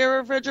carry a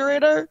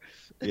refrigerator?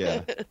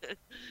 Yeah.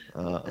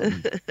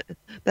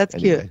 That's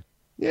cute.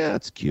 Yeah,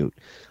 it's cute.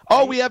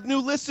 Oh, we have new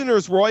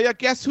listeners, Roya.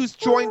 Guess who's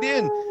joined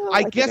in?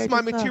 I guess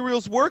my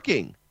material's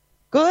working.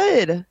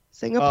 Good.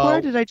 Singapore?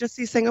 Did I just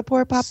see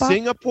Singapore pop up?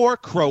 Singapore,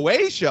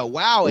 Croatia.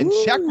 Wow. And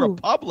Czech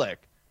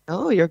Republic.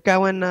 Oh, you're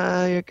going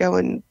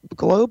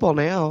global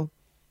now.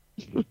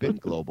 We've been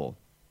global.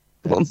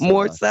 Well,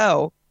 more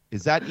so.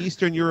 Is that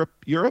Eastern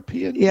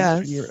European?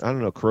 Yes. I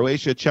don't know.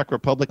 Croatia, Czech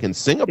Republic, and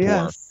Singapore.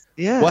 Yes.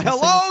 Yeah. Well,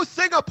 hello,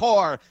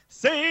 Singapore.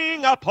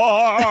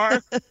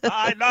 Singapore,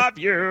 I love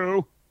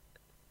you.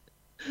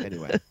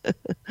 Anyway.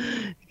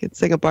 You could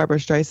sing a Barbra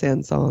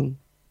Streisand song.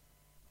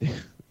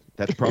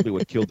 That's probably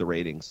what killed the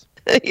ratings.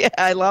 Yeah,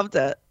 I loved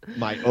it.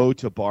 My ode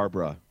to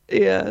Barbara.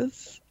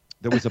 Yes.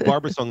 There was a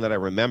Barbara song that I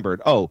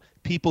remembered. Oh,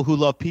 People Who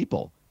Love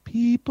People.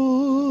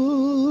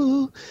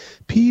 People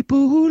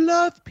who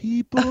love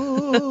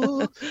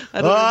people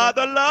are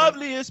the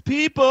loveliest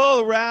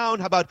people around.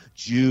 How about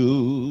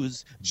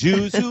Jews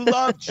who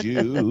love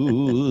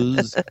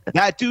Jews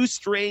that do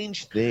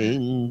strange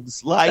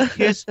things like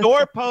kiss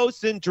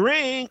doorposts and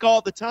drink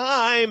all the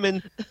time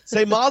and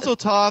say Mazel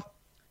Tov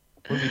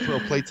when we throw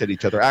plates at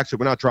each other. Actually,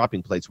 we're not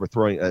dropping plates. We're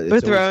throwing them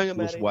at each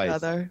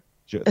other.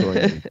 Throwing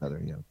at each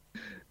other, yeah.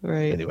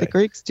 Right. Anyway. The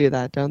Greeks do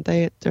that, don't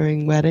they?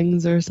 During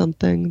weddings or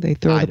something, they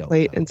throw the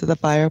plate into the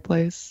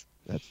fireplace.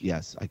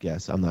 Yes, I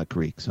guess. I'm not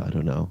Greek, so I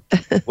don't know.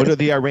 What do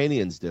the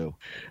Iranians do?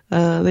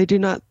 They do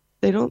not.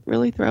 They don't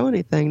really throw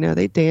anything. No,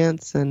 they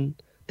dance and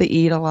they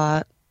eat a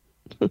lot.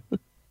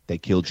 They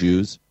kill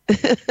Jews?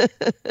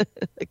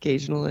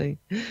 Occasionally.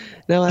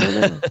 No, I don't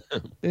know.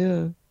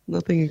 Yeah,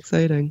 nothing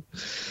exciting.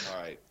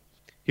 All right.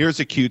 Here's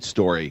a cute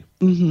story.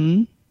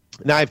 Mm-hmm.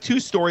 Now, I have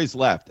 2 stories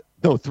left.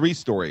 No, 3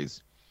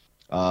 stories.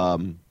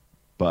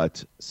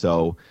 But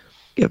so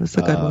give us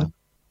a good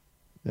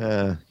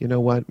one. You know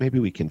what? Maybe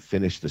we can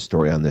finish the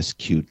story on this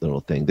cute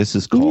little thing. This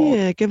is called.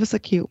 Yeah, give us a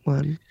cute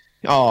one.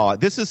 Oh,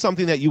 this is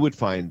something that you would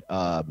find.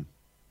 Oh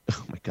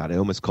my God, I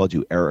almost called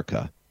you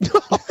Erica.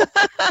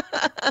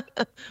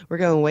 We're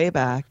going way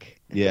back.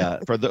 Yeah,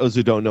 for those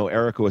who don't know,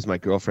 Erica was my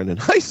girlfriend in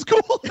high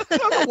school. I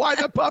don't know why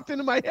that popped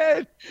into my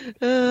head.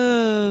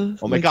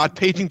 Oh my God,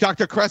 paging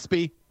Dr.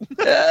 Crespi.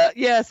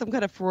 Yeah, some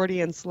kind of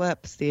Freudian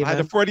slip, Stephen. I had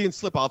a Freudian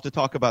slip. I'll have to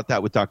talk about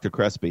that with Dr.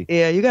 Crespi.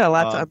 Yeah, you got a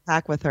lot to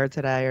unpack with her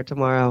today or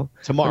tomorrow.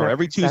 Tomorrow,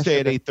 every Tuesday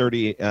at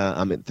 8:30,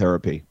 I'm in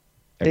therapy.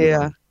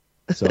 Yeah.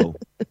 So,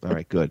 all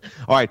right, good.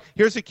 All right,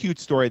 here's a cute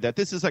story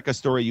this is like a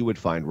story you would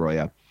find,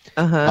 Roya.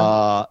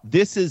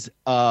 This is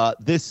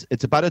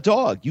it's about a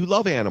dog. You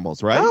love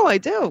animals, right? Oh, I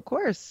do, of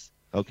course.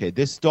 Okay,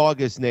 this dog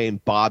is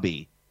named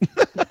Bobby.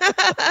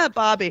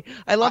 Bobby.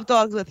 I love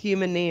dogs with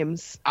human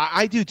names.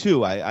 I do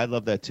too. I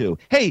love that too.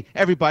 Hey,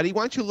 everybody,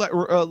 why don't you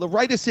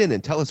write us in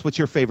and tell us what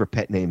your favorite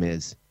pet name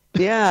is?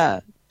 Yeah.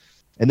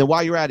 And then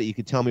while you're at it, you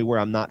can tell me where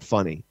I'm not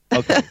funny.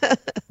 Okay.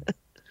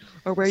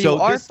 Or where you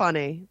are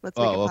funny. Let's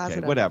make it positive.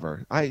 Okay,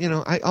 whatever.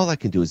 All I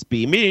can do is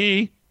be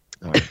me.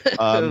 All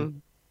right.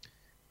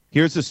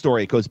 Here's the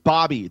story. It goes,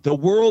 Bobby, the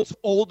world's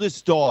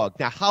oldest dog.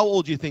 Now, how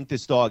old do you think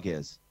this dog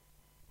is?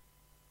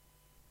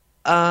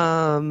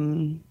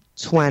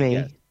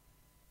 20.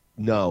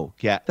 No,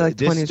 I feel like 20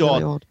 this is dog,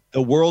 really old.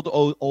 the world's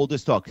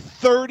oldest dog,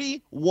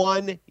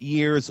 31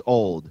 years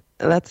old.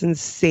 That's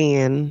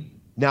insane.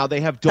 Now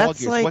they have dog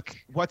That's years.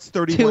 like What's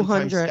 31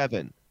 times 200.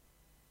 7?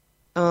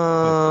 Quick.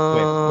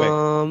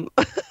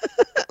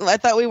 I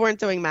thought we weren't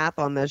doing math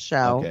on this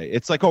show. Okay,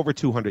 it's like over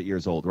 200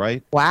 years old,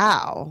 right?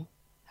 Wow.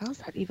 How is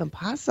that even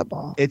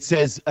possible? It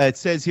says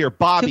here,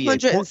 Bobby.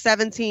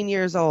 217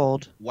 years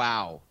old.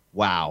 Wow.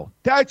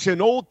 That's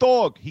an old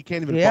dog. He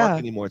can't even bark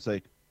anymore. It's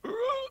like,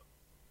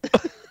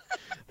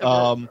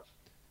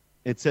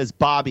 it says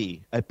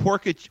Bobby, a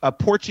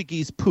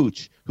Portuguese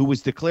pooch who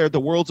was declared the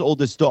world's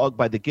oldest dog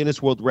by the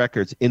Guinness World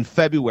Records in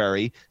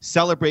February,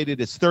 celebrated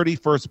his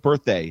 31st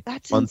birthday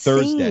on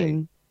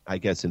Thursday. I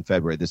guess in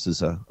February. This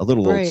is a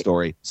little old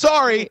story.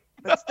 Sorry.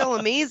 That's still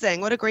amazing.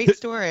 What a great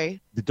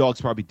story. The dog's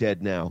probably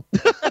dead now.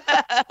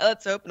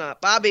 Let's hope not.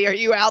 Bobby, are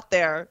you out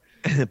there?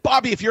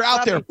 Bobby, if you're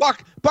out there,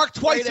 bark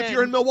twice if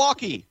you're in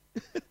Milwaukee.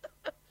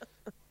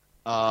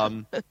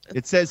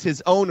 It says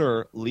his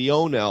owner,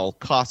 Lionel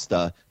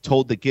Costa,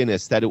 told the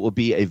Guinness that it will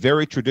be a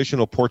very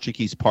traditional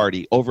Portuguese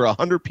party. Over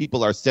 100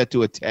 people are set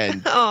to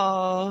attend.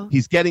 Oh.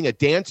 He's getting a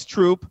dance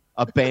troupe,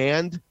 a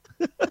band.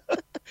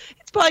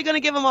 It's probably going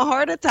to give him a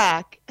heart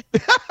attack.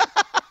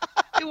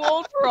 Too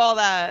old for all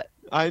that.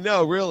 I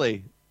know,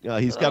 really.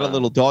 He's got a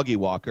little doggy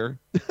walker.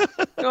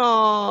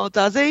 Oh,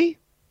 does he?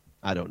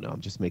 I don't know.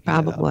 I'm just making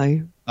Probably.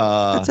 it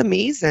up. That's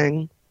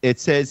amazing. It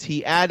says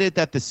he added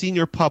that the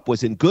senior pup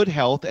was in good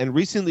health and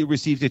recently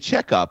received a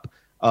checkup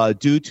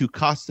due to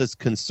Costa's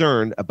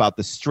concern about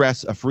the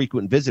stress of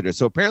frequent visitors.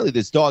 So apparently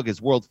this dog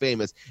is world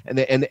famous, and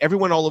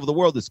everyone all over the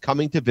world is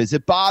coming to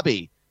visit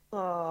Bobby.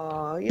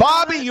 Oh,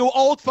 Bobby, you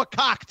old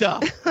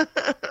fakakta.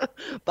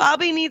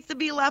 Bobby needs to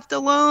be left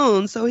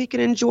alone so he can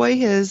enjoy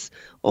his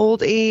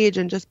old age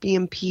and just be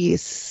in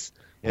peace.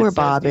 Poor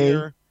Bobby.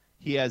 Here,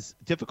 he has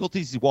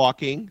difficulties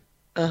walking,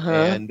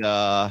 and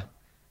I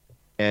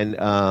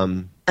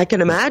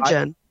can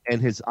imagine.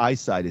 His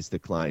eyesight is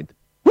declined.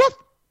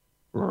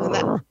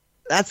 Well,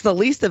 that's the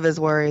least of his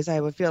worries. I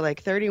would feel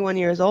like 31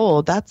 years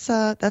old. That's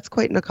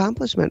quite an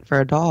accomplishment for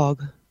a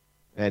dog.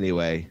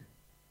 Anyway.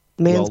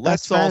 Man's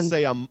let's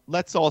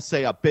all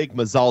say a big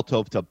mazal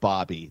tov to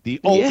Bobby, the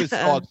oldest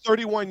dog,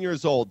 31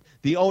 years old.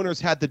 The owners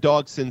had the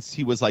dog since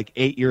he was like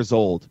 8 years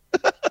old.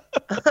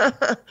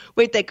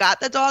 Wait, they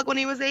got the dog when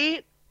he was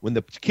 8? When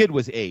the kid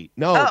was 8.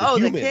 No,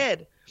 the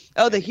kid.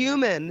 Oh, the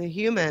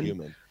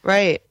human.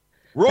 Right.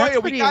 Roya,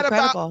 we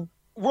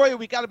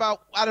got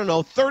about, I don't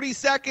know, 30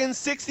 seconds,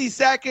 60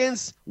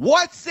 seconds.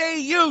 What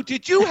say you?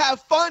 Did you have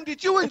fun?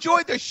 Did you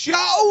enjoy the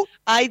show?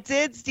 I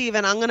did,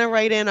 Stephen. I'm going to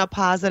write in a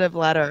positive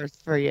letter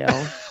for you.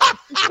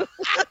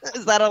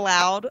 Is that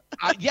allowed?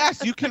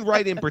 Yes, you can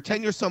write in.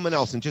 Pretend you're someone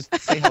else and just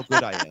say how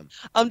good I am.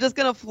 I'm just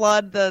going to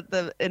flood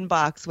the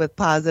inbox with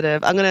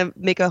positive. I'm going to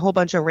make a whole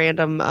bunch of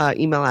random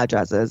email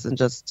addresses and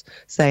just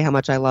say how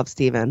much I love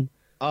Stephen.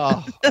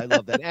 Oh, I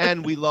love that.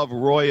 And we love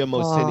Roya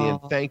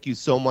Mosinian. Thank you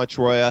so much,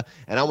 Roya.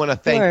 And I want to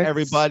thank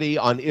everybody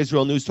on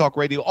Israel News Talk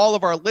Radio, all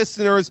of our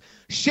listeners.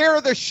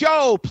 Share the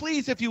show.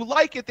 Please, if you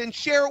like it, then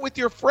share it with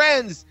your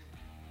friends.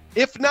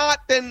 If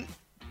not, then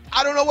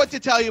I don't know what to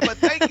tell you. But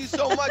thank you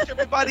so much,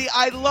 everybody.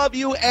 I love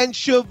you. And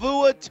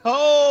Shavua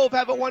Tov.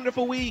 Have a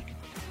wonderful week.